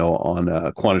 on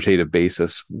a quantitative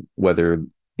basis whether,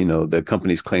 the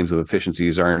company's claims of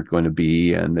efficiencies aren't going to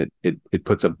be, and it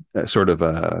puts a sort of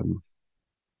a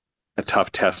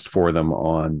tough test for them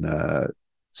on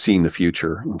seeing the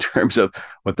future in terms of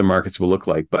what the markets will look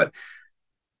like. But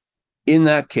in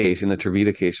that case, in the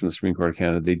Tervita case from the Supreme Court of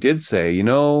Canada, they did say,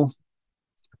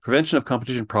 prevention of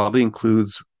competition probably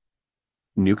includes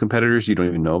new competitors you don't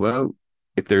even know about,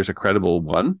 if there's a credible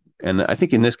one. And I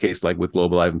think in this case, like with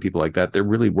Globalive and people like that, there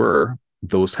really were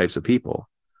those types of people.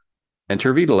 And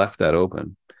Tervita left that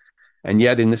open. And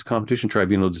yet in this competition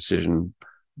tribunal decision,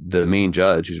 the main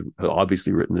judge, who's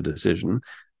obviously written the decision,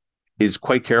 is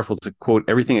quite careful to quote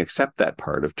everything except that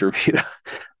part of Tervita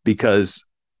because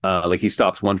he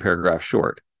stops one paragraph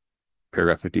short.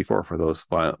 Paragraph 54 for those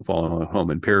following at home.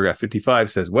 And paragraph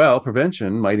 55 says, well,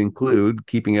 prevention might include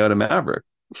keeping out a maverick.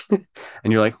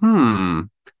 And you're like,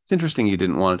 it's interesting you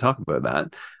didn't want to talk about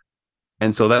that.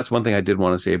 And so that's one thing I did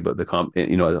want to say about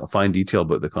a fine detail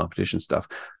about the competition stuff.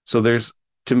 So there's,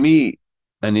 to me,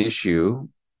 an issue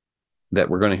that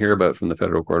we're going to hear about from the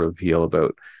Federal Court of Appeal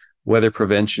about whether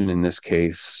prevention in this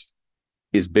case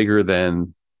is bigger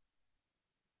than,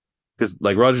 because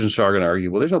like Rogers and Shaw are going to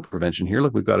argue, well, there's no prevention here.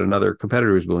 Look, we've got another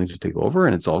competitor who's willing to take over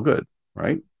and it's all good,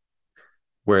 right?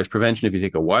 Whereas prevention, if you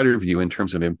take a wider view in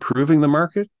terms of improving the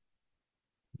market,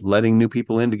 letting new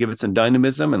people in to give it some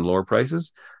dynamism and lower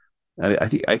prices, I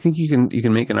think you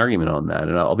can make an argument on that,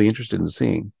 and I'll be interested in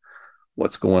seeing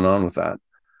what's going on with that.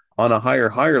 On a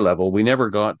higher level, we never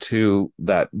got to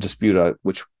that dispute,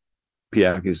 which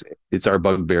Piac it's our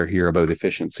bugbear here about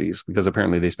efficiencies, because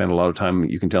apparently they spend a lot of time.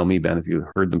 You can tell me, Ben, if you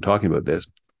heard them talking about this,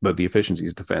 about the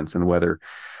efficiencies defense and whether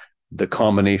the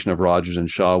combination of Rogers and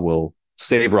Shaw will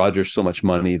save Rogers so much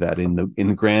money that in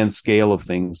the grand scale of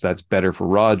things, that's better for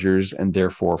Rogers and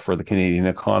therefore for the Canadian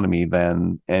economy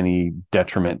than any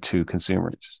detriment to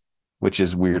consumers, which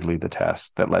is weirdly the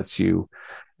test that lets you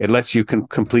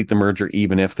complete the merger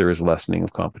even if there is lessening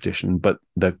of competition. But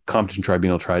the Competition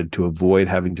Tribunal tried to avoid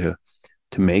having to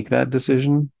make that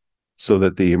decision so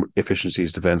that the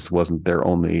efficiencies defense wasn't their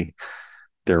only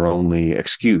their only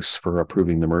excuse for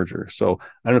approving the merger. So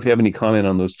I don't know if you have any comment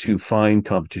on those two fine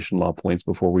competition law points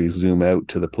before we zoom out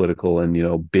to the political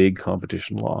and, big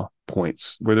competition law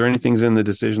points. Were there any things in the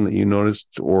decision that you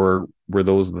noticed, or were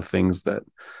those the things that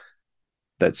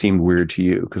seemed weird to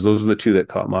you? Because those are the two that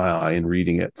caught my eye in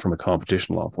reading it from a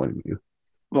competition law point of view.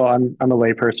 Well, I'm a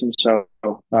layperson, so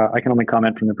I can only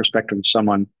comment from the perspective of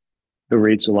someone who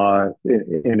reads the law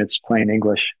in its plain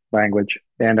English language.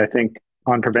 And I think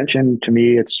on prevention, to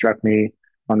me, it struck me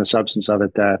on the substance of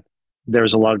it that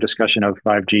there's a lot of discussion of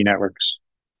 5G networks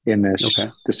in this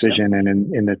decision and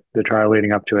in the trial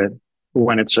leading up to it,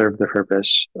 when it served the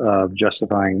purpose of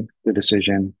justifying the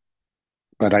decision.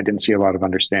 But I didn't see a lot of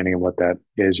understanding of what that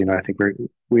is. I think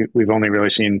we've only really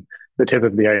seen the tip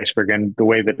of the iceberg, and the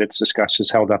way that it's discussed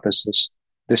is held up as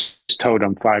this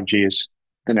totem. 5G is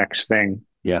the next thing.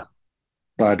 Yeah.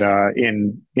 But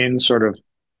in sort of,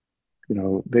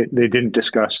 they didn't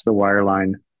discuss the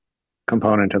wireline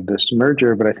component of this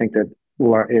merger, but I think that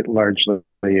it largely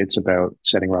it's about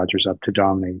setting Rogers up to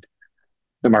dominate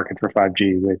the market for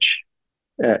 5G, which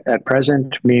at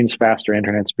present means faster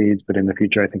internet speeds, but in the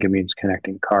future, I think it means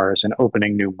connecting cars and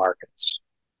opening new markets.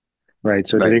 Right.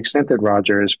 So to the extent that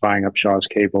Rogers buying up Shaw's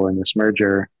Cable in this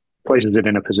merger places it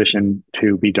in a position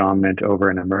to be dominant over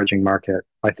an emerging market,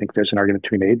 I think there's an argument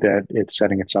to be made that it's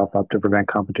setting itself up to prevent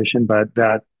competition, but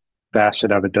that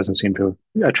facet of it doesn't seem to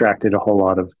have attracted a whole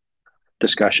lot of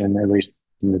discussion, at least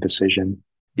in the decision.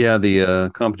 Yeah,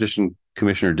 the competition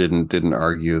commissioner didn't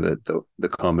argue that the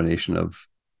combination of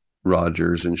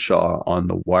Rogers and Shaw on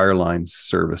the wireline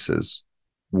services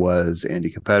was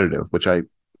anti-competitive, which I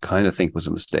kind of think was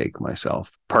a mistake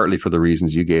myself, partly for the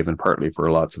reasons you gave and partly for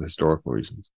lots of historical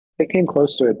reasons. It came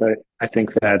close to it, but I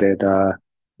think that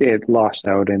it lost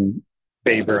out in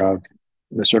favor of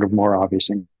the sort of more obvious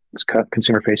things,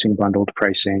 consumer-facing bundled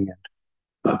pricing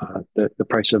and the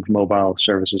price of mobile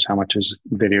services. How much is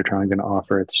Videotron going to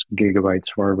offer its gigabytes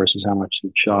for versus how much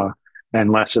is Shaw? And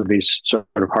less of these sort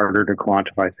of harder to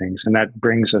quantify things. And that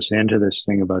brings us into this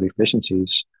thing about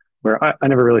efficiencies, where I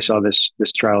never really saw this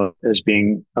trial as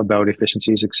being about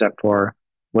efficiencies, except for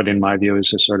what, in my view,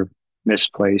 is a sort of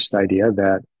misplaced idea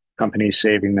that companies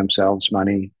saving themselves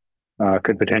money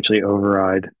could potentially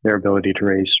override their ability to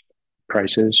raise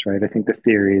prices, right? I think the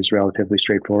theory is relatively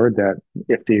straightforward, that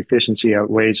if the efficiency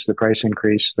outweighs the price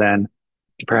increase, then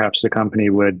perhaps the company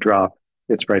would drop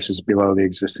its prices below the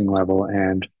existing level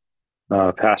and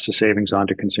pass the savings on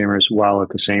to consumers while at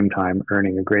the same time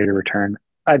earning a greater return.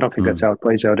 I don't think that's how it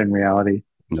plays out in reality.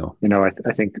 No.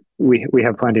 I think we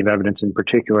have plenty of evidence, in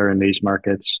particular in these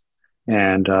markets,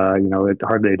 and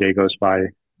hardly a day goes by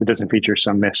it doesn't feature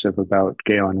some missive about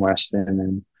Gale and Weston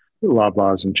and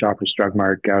Loblaws and Shoppers Drug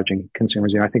Mart gouging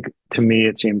consumers. I think, to me,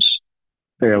 it seems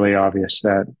fairly obvious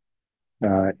that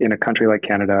in a country like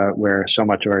Canada, where so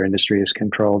much of our industry is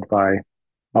controlled by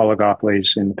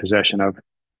oligopolies in possession of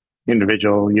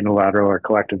individual, unilateral, or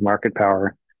collective market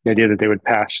power, the idea that they would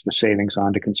pass the savings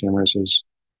on to consumers is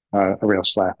a real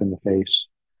slap in the face.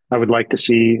 I would like to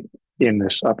see in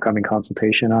this upcoming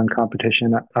consultation on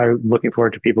competition, I'm looking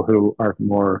forward to people who are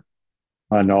more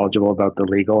knowledgeable about the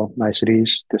legal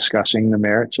niceties discussing the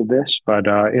merits of this. But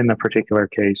in the particular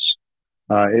case,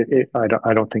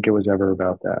 I don't think it was ever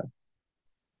about that.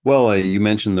 Well, you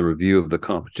mentioned the review of the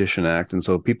Competition Act, and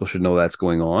so people should know that's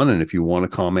going on. And if you want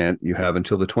to comment, you have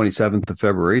until the 27th of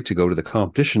February to go to the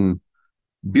Competition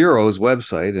Bureau's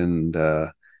website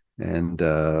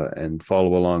and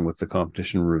follow along with the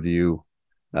competition review,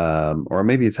 or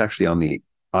maybe it's actually on the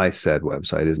ICED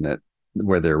website, isn't it?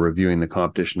 Where they're reviewing the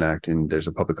Competition Act, and there's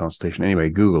a public consultation. Anyway,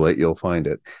 Google it, you'll find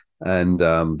it. And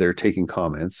they're taking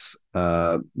comments.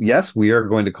 Yes, we are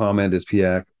going to comment as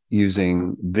PIAC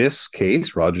using this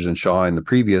case, Rogers and Shaw, and the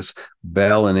previous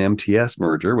Bell and MTS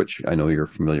merger, which I know you're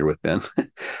familiar with, Ben,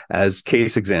 as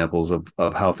case examples of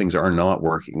how things are not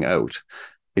working out.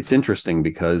 It's interesting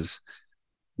because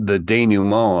the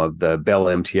denouement of the Bell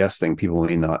MTS thing, people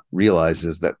may not realize,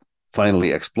 is that finally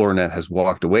Xplornet has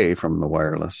walked away from the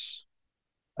wireless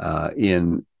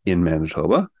in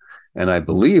Manitoba. And I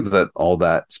believe that all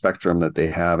that spectrum that they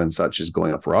have and such is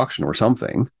going up for auction or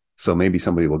something. So maybe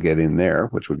somebody will get in there,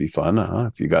 which would be fun.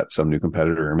 If you got some new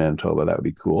competitor in Manitoba, that would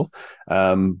be cool.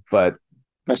 But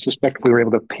I suspect if we were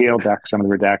able to peel back some of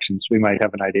the redactions, we might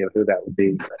have an idea of who that would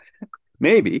be.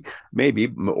 maybe,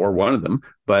 or one of them.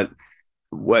 But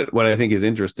what I think is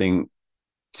interesting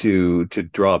to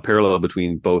draw a parallel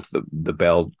between both the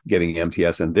Bell getting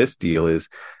MTS and this deal is,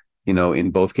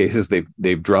 in both cases,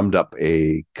 they've drummed up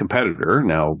a competitor.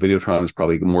 Now, Videotron is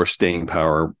probably more staying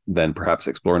power than perhaps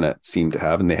Xplornet seemed to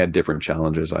have, and they had different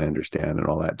challenges, I understand, and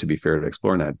all that, to be fair to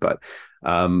Xplornet. But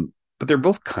but they're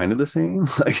both kind of the same.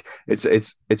 Like it's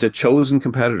a chosen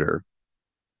competitor,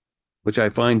 which I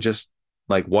find just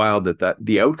like wild that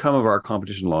the outcome of our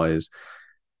competition law is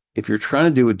if you're trying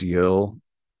to do a deal,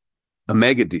 a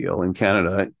mega deal in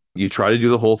Canada, you try to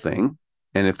do the whole thing.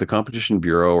 And if the competition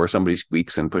bureau or somebody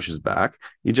squeaks and pushes back,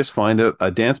 you just find a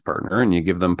dance partner and you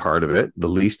give them part of it, the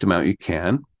least amount you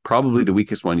can, probably the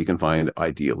weakest one you can find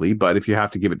ideally. But if you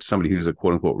have to give it to somebody who's a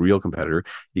quote unquote real competitor,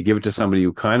 you give it to somebody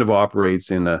who kind of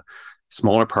operates in a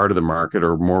smaller part of the market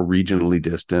or more regionally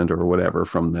distant or whatever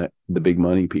from the big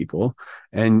money people.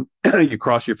 And you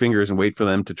cross your fingers and wait for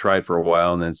them to try it for a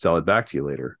while and then sell it back to you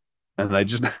later. And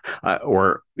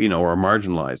or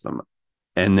marginalize them.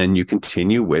 And then you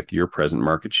continue with your present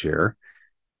market share.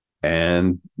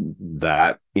 And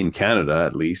that in Canada,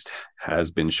 at least,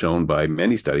 has been shown by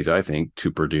many studies, I think,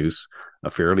 to produce a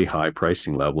fairly high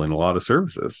pricing level in a lot of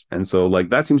services. And so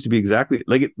like that seems to be exactly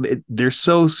like they're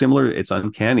so similar. It's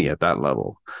uncanny at that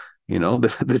level,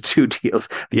 the two deals,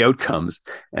 the outcomes.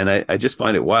 And I just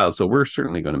find it wild. So we're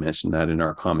certainly going to mention that in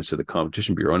our comments to the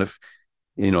Competition Bureau. And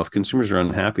if consumers are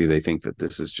unhappy, they think that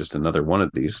this is just another one of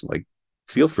these, like,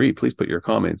 feel free, please put your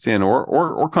comments in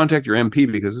or contact your MP,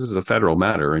 because this is a federal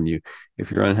matter. And if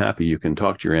you're unhappy, you can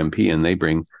talk to your MP and they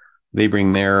bring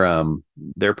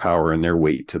their power and their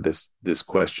weight to this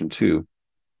question too.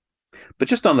 But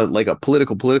just on a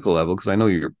political level, because I know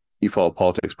you follow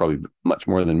politics probably much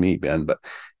more than me, Ben, but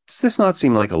does this not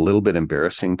seem like a little bit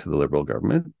embarrassing to the Liberal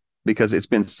government? Because it's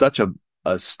been such a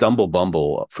stumble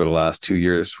bumble for the last 2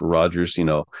 years for Rogers,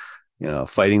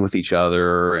 fighting with each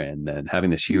other and then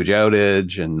having this huge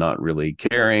outage and not really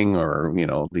caring, or,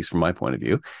 at least from my point of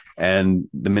view, and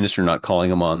the minister not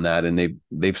calling them on that. And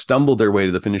they've stumbled their way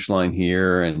to the finish line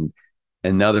here. And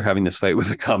now they're having this fight with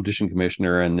the competition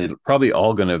commissioner, and it's probably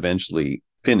all going to eventually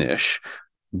finish,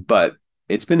 but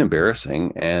it's been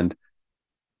embarrassing. And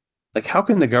like, how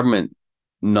can the government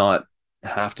not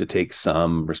have to take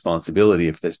some responsibility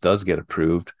if this does get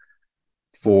approved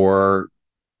for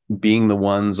being the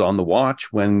ones on the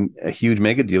watch when a huge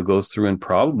mega deal goes through, and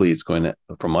probably it's going to,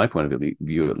 from my point of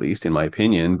view, at least in my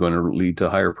opinion, going to lead to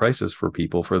higher prices for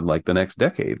people for like the next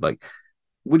decade? Like,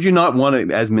 would you not want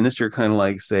to, as minister, kind of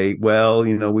like say, well,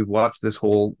 we've watched this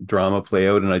whole drama play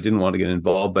out and I didn't want to get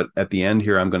involved, but at the end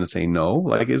here, I'm going to say no?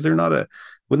 Like,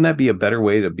 wouldn't that be a better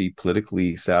way to be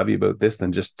politically savvy about this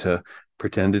than just to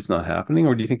pretend it's not happening?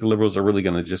 Or do you think the Liberals are really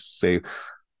going to just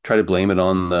try to blame it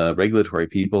on the regulatory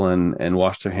people and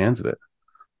wash their hands of it?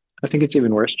 I think it's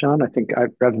even worse, John. I think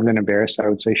rather than embarrassed, I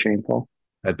would say shameful.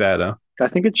 That bad, huh? I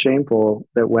think it's shameful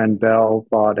that when Bell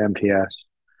bought MTS,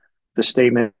 the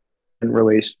statement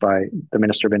released by the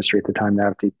Minister of Industry at the time,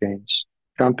 Navdeep Bains,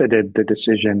 trumpeted the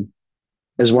decision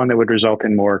as one that would result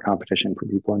in more competition for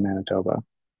people in Manitoba.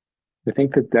 I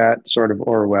think that sort of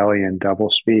Orwellian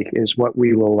doublespeak is what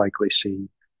we will likely see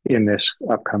in this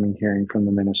upcoming hearing from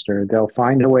the minister. They'll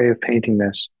find a way of painting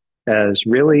this as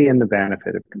really in the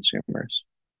benefit of consumers.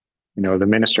 The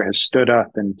minister has stood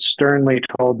up and sternly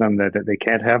told them that they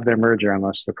can't have their merger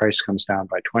unless the price comes down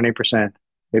by 20%.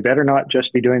 They better not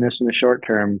just be doing this in the short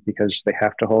term because they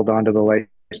have to hold on to the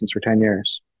license for 10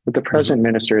 years. But the present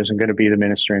minister isn't going to be the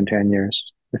minister in 10 years.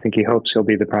 I think he hopes he'll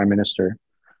be the prime minister.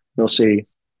 We'll see.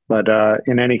 But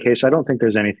in any case, I don't think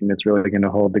there's anything that's really going to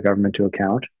hold the government to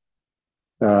account.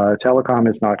 Telecom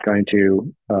is not going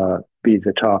to be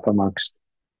the top amongst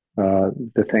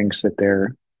the things that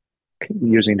they're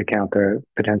using to count their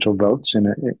potential votes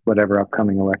in whatever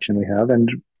upcoming election we have.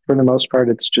 And for the most part,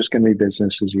 it's just going to be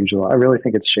business as usual. I really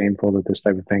think it's shameful that this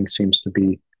type of thing seems to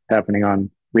be happening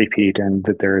on repeat, and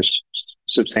that there's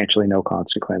substantially no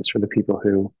consequence for the people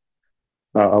who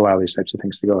allow these types of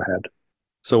things to go ahead.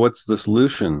 So what's the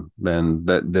solution then?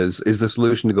 Is the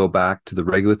solution to go back to the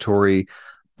regulatory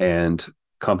and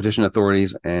competition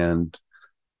authorities and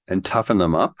toughen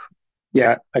them up?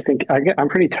 Yeah, I think I'm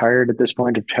pretty tired at this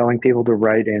point of telling people to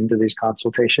write into these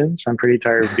consultations. I'm pretty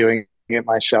tired of doing it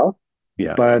myself.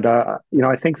 Yeah. But,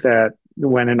 I think that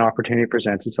when an opportunity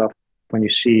presents itself, when you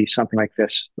see something like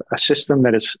this, a system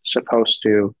that is supposed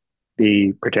to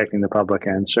be protecting the public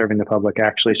and serving the public,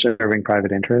 actually serving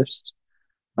private interests,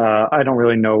 I don't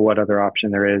really know what other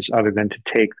option there is other than to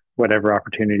take whatever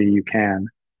opportunity you can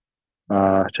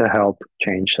to help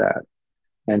change that.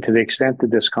 And to the extent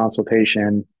that this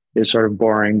consultation is sort of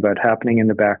boring, but happening in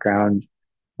the background,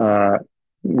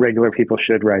 regular people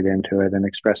should write into it and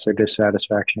express their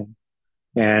dissatisfaction.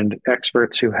 And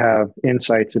experts who have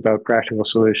insights about practical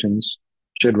solutions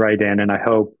should write in. And I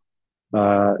hope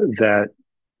that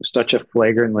such a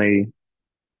flagrantly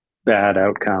bad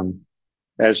outcome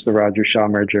as the Rogers Shaw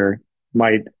merger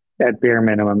might at bare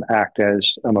minimum, act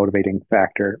as a motivating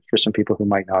factor for some people who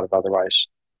might not have otherwise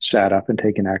sat up and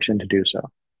taken action to do so.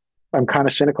 I'm kind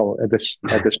of cynical at this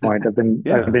point. I've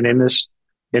Yeah. been in this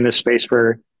space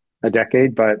for a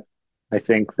decade, but I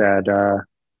think that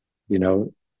you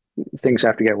know things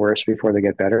have to get worse before they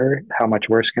get better. How much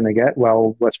worse can they get?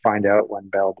 Well, let's find out when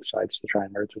Bell decides to try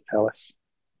and merge with TELUS.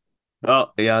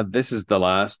 Well, yeah, this is the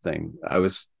last thing. I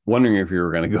was wondering if you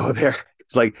were going to go there.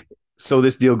 It's like, so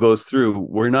this deal goes through.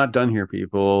 We're not done here,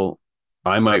 people.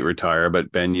 I might retire,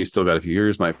 but Ben, you still got a few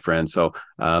years, my friend. So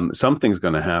something's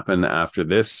going to happen after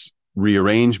this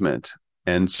rearrangement.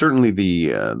 And certainly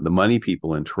the money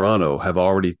people in Toronto have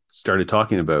already started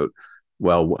talking about,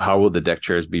 well, how will the deck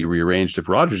chairs be rearranged if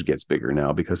Rogers gets bigger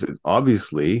now? Because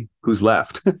obviously, who's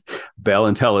left? Bell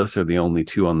and TELUS are the only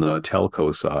two on the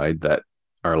telco side that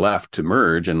are left to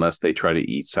merge, unless they try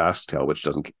to eat SaskTel, which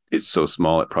doesn't, it's so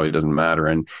small it probably doesn't matter.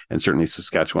 And certainly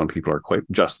Saskatchewan people are quite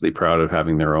justly proud of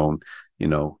having their own,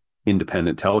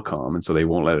 independent telecom, and so they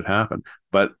won't let it happen.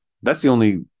 But that's the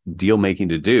only deal making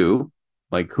to do.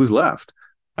 Like, who's left?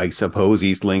 I suppose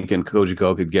Eastlink and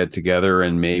Cogeco could get together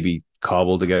and maybe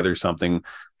cobble together something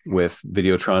with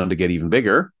Videotron to get even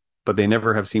bigger, but they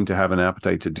never have seemed to have an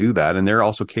appetite to do that. And they're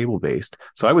also cable based.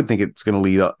 So I would think it's going to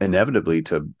lead inevitably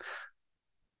to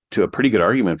a pretty good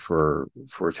argument for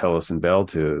TELUS and Bell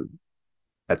to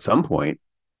at some point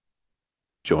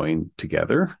join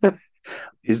together.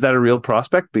 Is that a real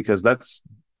prospect? Because that's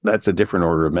a different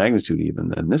order of magnitude even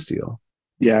than this deal.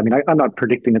 Yeah, I mean, I'm not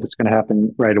predicting that it's going to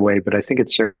happen right away, but I think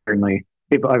it's certainly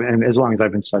people. And as long as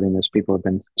I've been studying this, people have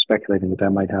been speculating that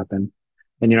might happen.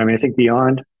 And I mean, I think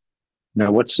beyond,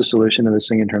 what's the solution to this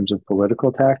thing in terms of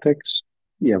political tactics?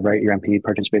 Yeah, right. Your MP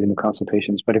participate in the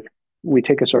consultations, but if we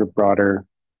take a sort of broader,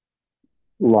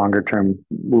 longer term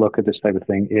look at this type of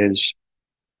thing, is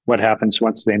what happens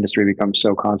once the industry becomes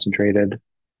so concentrated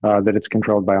that it's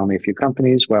controlled by only a few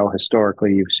companies. Well,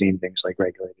 historically, you've seen things like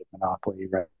regulated monopoly,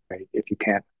 right? If you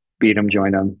can't beat them,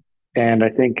 join them. And I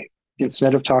think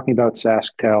instead of talking about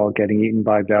SaskTel getting eaten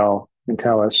by Bell and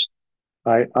TELUS,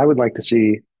 I would like to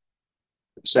see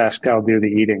SaskTel do the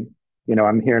eating.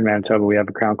 I'm here in Manitoba. We have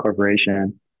a Crown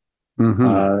Corporation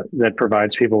that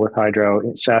provides people with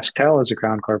hydro. SaskTel is a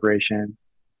Crown Corporation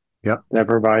that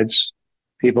provides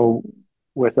people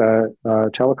with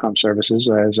telecom services.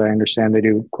 As I understand, they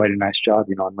do quite a nice job,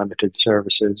 unlimited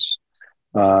services,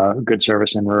 good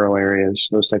service in rural areas,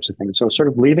 those types of things. So sort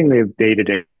of leaving the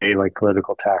day-to-day like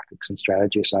political tactics and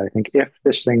strategy aside, I think if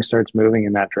this thing starts moving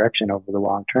in that direction over the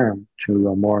long term to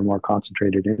a more and more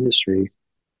concentrated industry,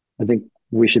 I think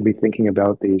we should be thinking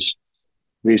about these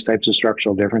types of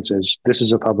structural differences. This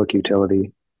is a public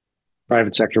utility.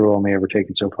 Private sector will only ever take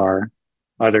it so far.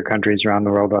 Other countries around the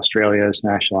world, Australia has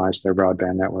nationalized their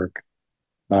broadband network.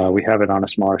 We have it on a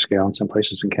smaller scale in some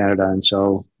places in Canada. And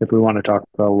so if we want to talk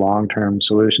about long-term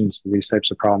solutions to these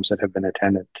types of problems that have been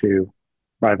attendant to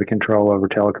private control over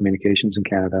telecommunications in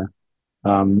Canada,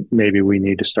 maybe we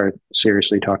need to start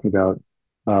seriously talking about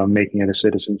making it a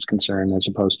citizen's concern as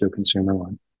opposed to a consumer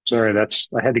one. Sorry,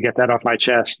 I had to get that off my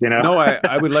chest, No,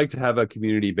 I would like to have a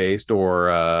community-based or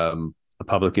a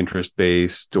public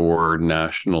interest-based or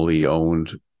nationally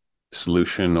owned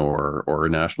solution or a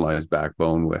nationalized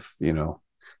backbone with,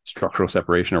 structural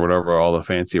separation or whatever all the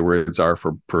fancy words are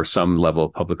for some level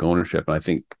of public ownership. And I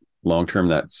think long-term,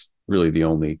 that's really the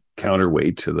only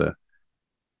counterweight to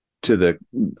the,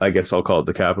 I guess I'll call it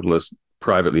the capitalist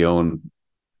privately owned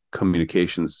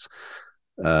communications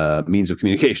means of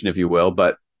communication, if you will.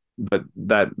 But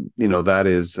that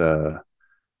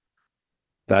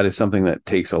that is something that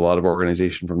takes a lot of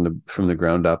organization from the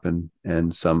ground up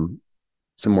and some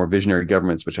more visionary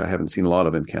governments, which I haven't seen a lot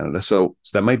of in Canada. So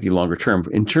that might be longer term.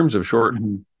 In terms of short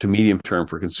to medium term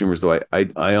for consumers, though,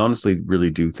 I honestly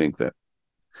really do think that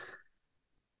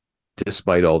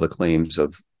despite all the claims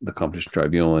of the Competition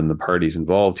Tribunal and the parties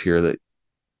involved here, that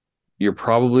you're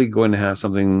probably going to have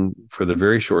something for the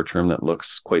very short term that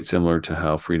looks quite similar to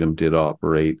how Freedom did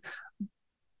operate.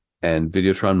 And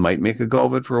Videotron might make a go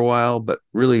of it for a while, but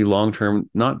really long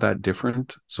term, not that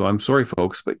different. So I'm sorry,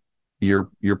 folks, but your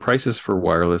prices for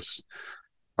wireless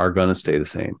are going to stay the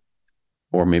same,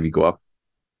 or maybe go up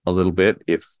a little bit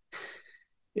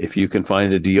if you can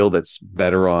find a deal that's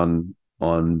better on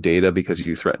data because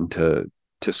you threaten to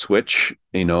switch.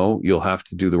 You'll have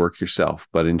to do the work yourself.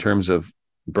 But in terms of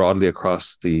broadly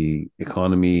across the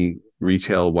economy,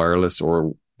 retail, wireless,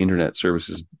 or internet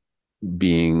services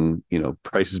being,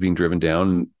 prices being driven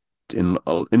down in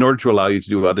order to allow you to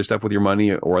do other stuff with your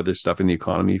money or other stuff in the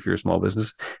economy if you're a small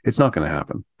business, it's not going to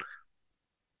happen.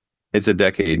 It's a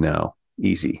decade now,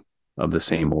 easy, of the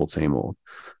same old. So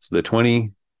the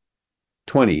 2020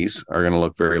 20s are going to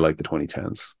look very like the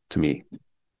 2010s to me.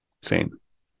 Same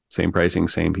pricing,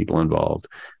 same people involved,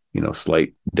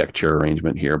 slight deck chair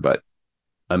arrangement here, but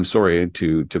I'm sorry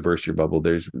to burst your bubble.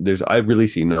 I really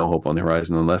see no hope on the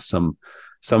horizon unless some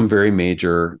very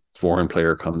major foreign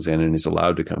player comes in and is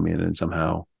allowed to come in and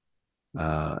somehow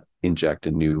inject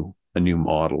a new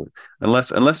model.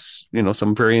 Unless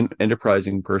some very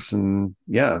enterprising person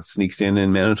sneaks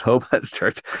in Manitoba that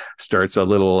starts a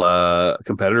little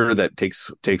competitor that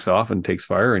takes off and takes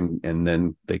fire, and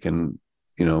then they can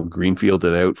greenfield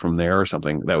it out from there or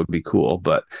something. That would be cool,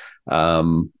 but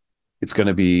it's going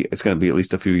to be at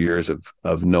least a few years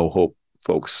of no hope,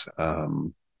 folks,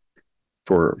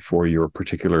 for your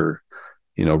particular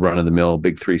run of the mill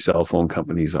big three cell phone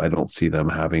companies. I don't see them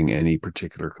having any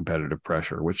particular competitive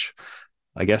pressure, which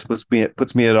I guess puts me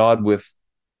at odd with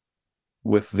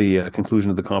the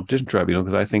conclusion of the competition tribunal,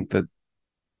 because I think that,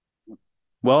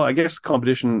 well, I guess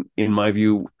competition, in my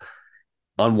view,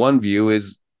 on one view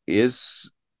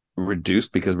is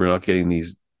reduced because we're not getting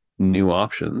these new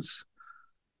options,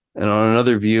 and on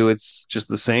another view it's just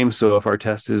the same. So if our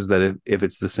test is that if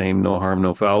it's the same, no harm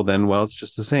no foul, then well, it's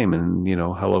just the same, and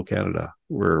hello Canada,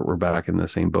 we're back in the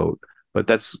same boat. But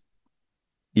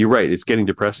you're right, it's getting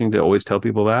depressing to always tell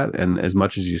people that, and as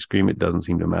much as you scream, it doesn't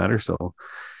seem to matter. So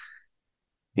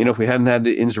if we hadn't had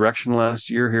the insurrection last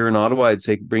year here in Ottawa, I'd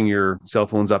say bring your cell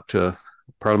phones up to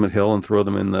Parliament Hill and throw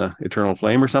them in the eternal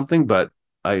flame or something, but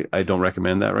I don't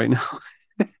recommend that right now.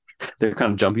 They're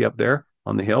kind of jumpy up there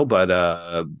on the hill, but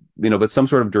but some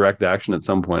sort of direct action at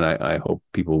some point. I hope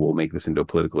people will make this into a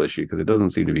political issue, because it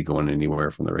doesn't seem to be going anywhere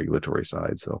from the regulatory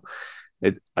side. So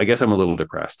I guess I'm a little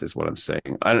depressed is what I'm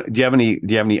saying. Do you have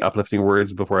any uplifting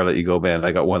words before I let you go, Ben?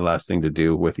 I got one last thing to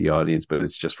do with the audience, but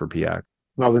it's just for PIAC.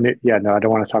 Well, no, I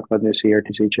don't want to talk about the new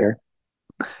CRTC chair.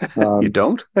 You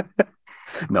don't?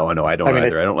 No, I don't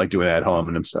either. I don't like doing ad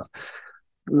hominem stuff.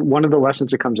 One of the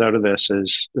lessons that comes out of this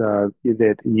is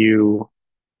that you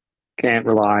can't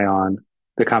rely on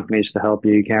the companies to help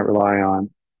you. You can't rely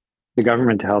on the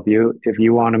government to help you. If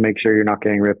you want to make sure you're not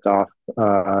getting ripped off,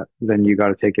 then you got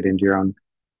to take it into your own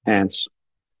hands.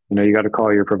 You got to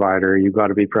call your provider. You got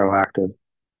to be proactive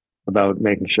about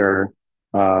making sure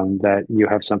that you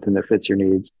have something that fits your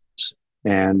needs,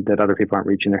 and that other people aren't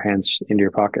reaching their hands into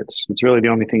your pockets. It's really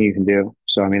the only thing you can do.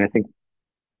 So, I think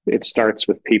it starts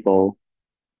with people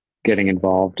getting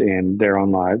involved in their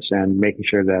own lives and making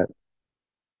sure that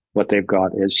what they've got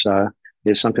is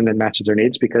something that matches their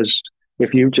needs. Because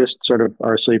if you just sort of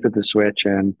are asleep at the switch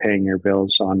and paying your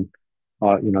bills on,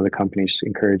 the companies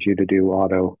encourage you to do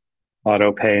auto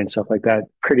pay and stuff like that,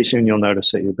 pretty soon you'll notice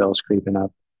that your bill's creeping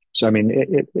up. So,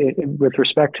 with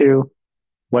respect to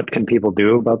what can people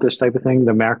do about this type of thing,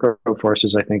 the macro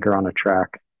forces, I think, are on a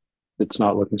track. It's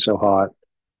not looking so hot.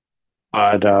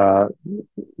 But,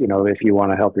 if you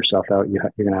want to help yourself out,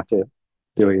 you're going to have to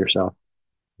do it yourself.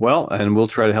 Well, and we'll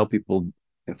try to help people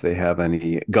if they have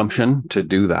any gumption to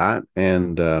do that.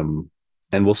 And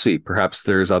we'll see. Perhaps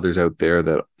there's others out there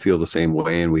that feel the same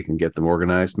way and we can get them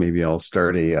organized. Maybe I'll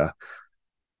start a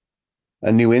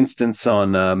new instance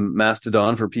on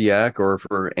Mastodon for PIAC or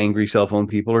for angry cell phone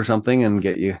people or something, and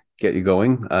get you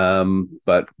going.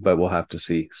 But we'll have to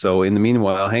see. So in the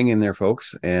meanwhile, hang in there,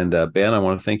 folks. And Ben, I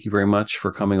want to thank you very much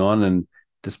for coming on. And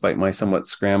despite my somewhat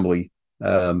scrambly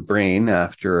brain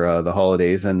after the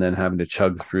holidays, and then having to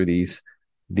chug through these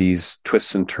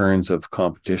twists and turns of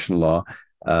competition law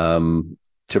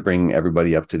to bring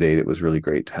everybody up to date, it was really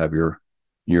great to have your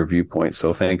viewpoint.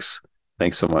 So thanks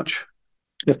so much.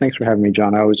 Yeah, thanks for having me,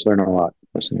 John. I always learn a lot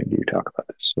listening to you talk about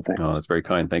this. So thanks. Oh, that's very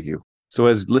kind. Thank you. So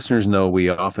as listeners know, we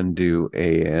often do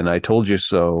and I told you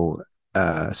so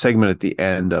segment at the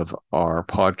end of our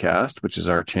podcast, which is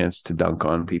our chance to dunk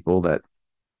on people that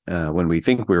when we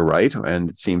think we're right,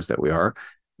 and it seems that we are.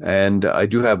 And I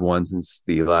do have one since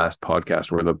the last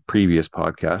podcast, or the previous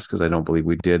podcast, because I don't believe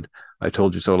we did I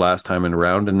Told You So last time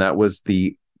around, and that was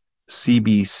the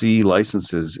CBC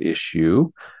licenses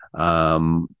issue.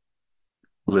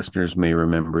 Listeners may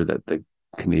remember that the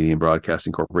Canadian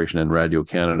Broadcasting Corporation and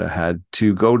Radio-Canada had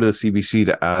to go to the CBC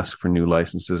to ask for new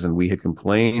licenses, and we had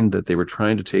complained that they were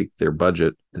trying to take their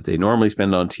budget that they normally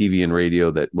spend on TV and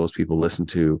radio that most people listen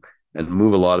to and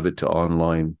move a lot of it to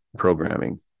online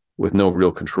programming with no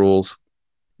real controls.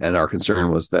 And our concern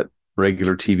was that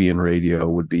regular TV and radio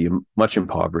would be much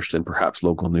impoverished, and perhaps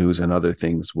local news and other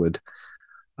things would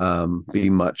be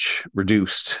much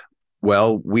reduced.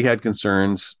 Well, we had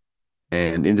concerns,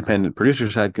 and independent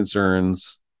producers had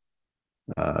concerns,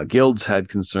 guilds had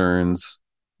concerns,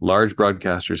 large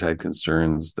broadcasters had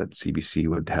concerns that CBC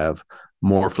would have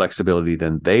more flexibility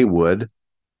than they would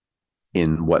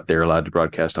in what they're allowed to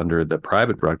broadcast under the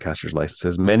private broadcaster's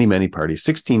licenses. Many parties,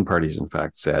 16 parties, in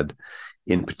fact, said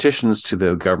in petitions to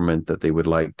the government that they would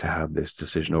like to have this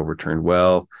decision overturned.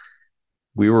 Well,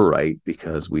 we were right,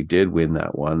 because we did win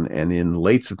that one. And in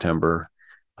late September,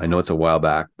 I know it's a while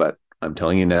back, but I'm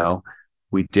telling you now,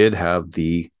 we did have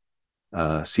the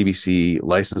CBC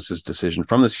licenses decision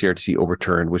from the CRTC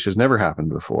overturned, which has never happened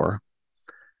before.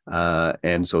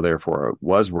 And so therefore it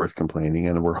was worth complaining.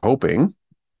 And we're hoping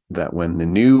that when the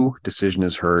new decision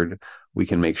is heard, we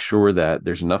can make sure that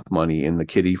there's enough money in the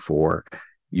kitty for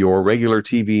your regular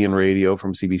TV and radio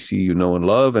from CBC you know and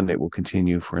love, and it will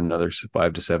continue for another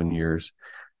 5 to 7 years.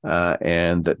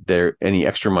 And that there any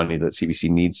extra money that CBC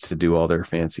needs to do all their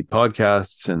fancy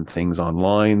podcasts and things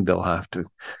online, they'll have to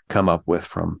come up with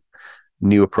from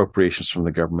new appropriations from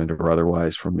the government or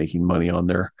otherwise from making money on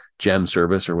their GEM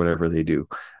service or whatever they do.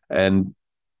 And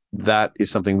that is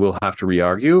something we'll have to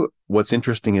re-argue. What's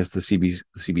interesting is the CRTC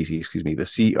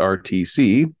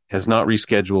has not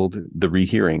rescheduled the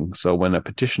rehearing. So when a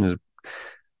petition is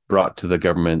brought to the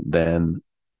government, then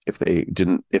if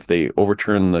they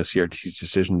overturn the CRTC's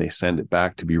decision, they send it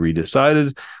back to be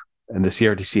redecided. And the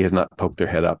CRTC has not poked their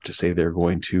head up to say they're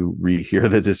going to rehear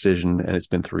the decision, and it's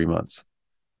been 3 months.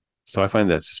 So I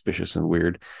find that suspicious and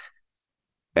weird.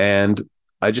 And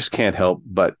I just can't help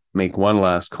but make one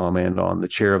last comment on the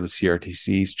chair of the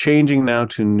CRTC changing now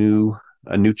to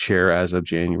a new chair as of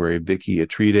January, Vicky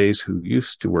Atreides, who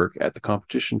used to work at the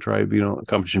Competition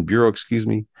Bureau.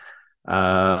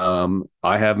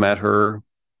 I have met her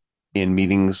in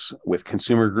meetings with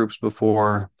consumer groups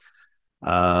before.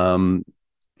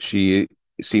 She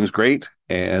seems great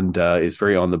and is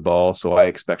very on the ball. So I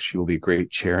expect she will be a great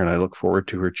chair, and I look forward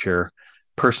to her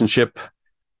chairpersonship.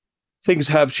 Things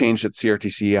have changed at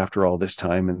CRTC after all this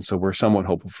time, and so we're somewhat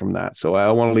hopeful from that. So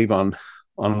I want to leave on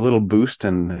a little boost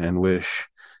and wish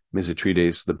Ms.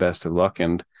 Atreides the best of luck,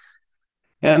 and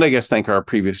I guess thank our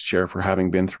previous chair for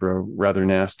having been through a rather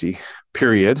nasty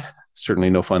period. Certainly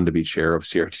no fun to be chair of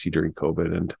CRTC during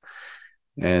COVID,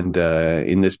 and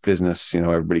in this business,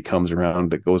 everybody comes around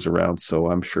that goes around.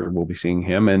 So I'm sure we'll be seeing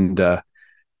him and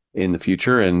in the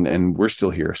future, and we're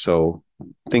still here. So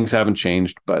things haven't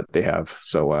changed, but they have.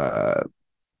 So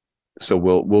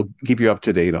we'll keep you up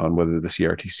to date on whether the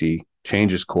CRTC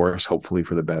changes course, hopefully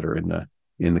for the better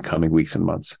in the coming weeks and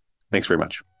months. Thanks very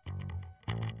much.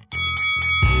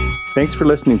 Thanks for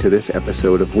listening to this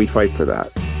episode of We Fight for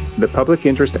That. The Public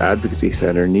Interest Advocacy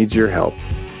Center needs your help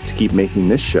to keep making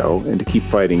this show and to keep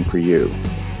fighting for you.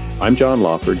 I'm John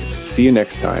Lawford. See you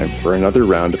next time for another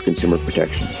round of consumer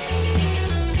protection.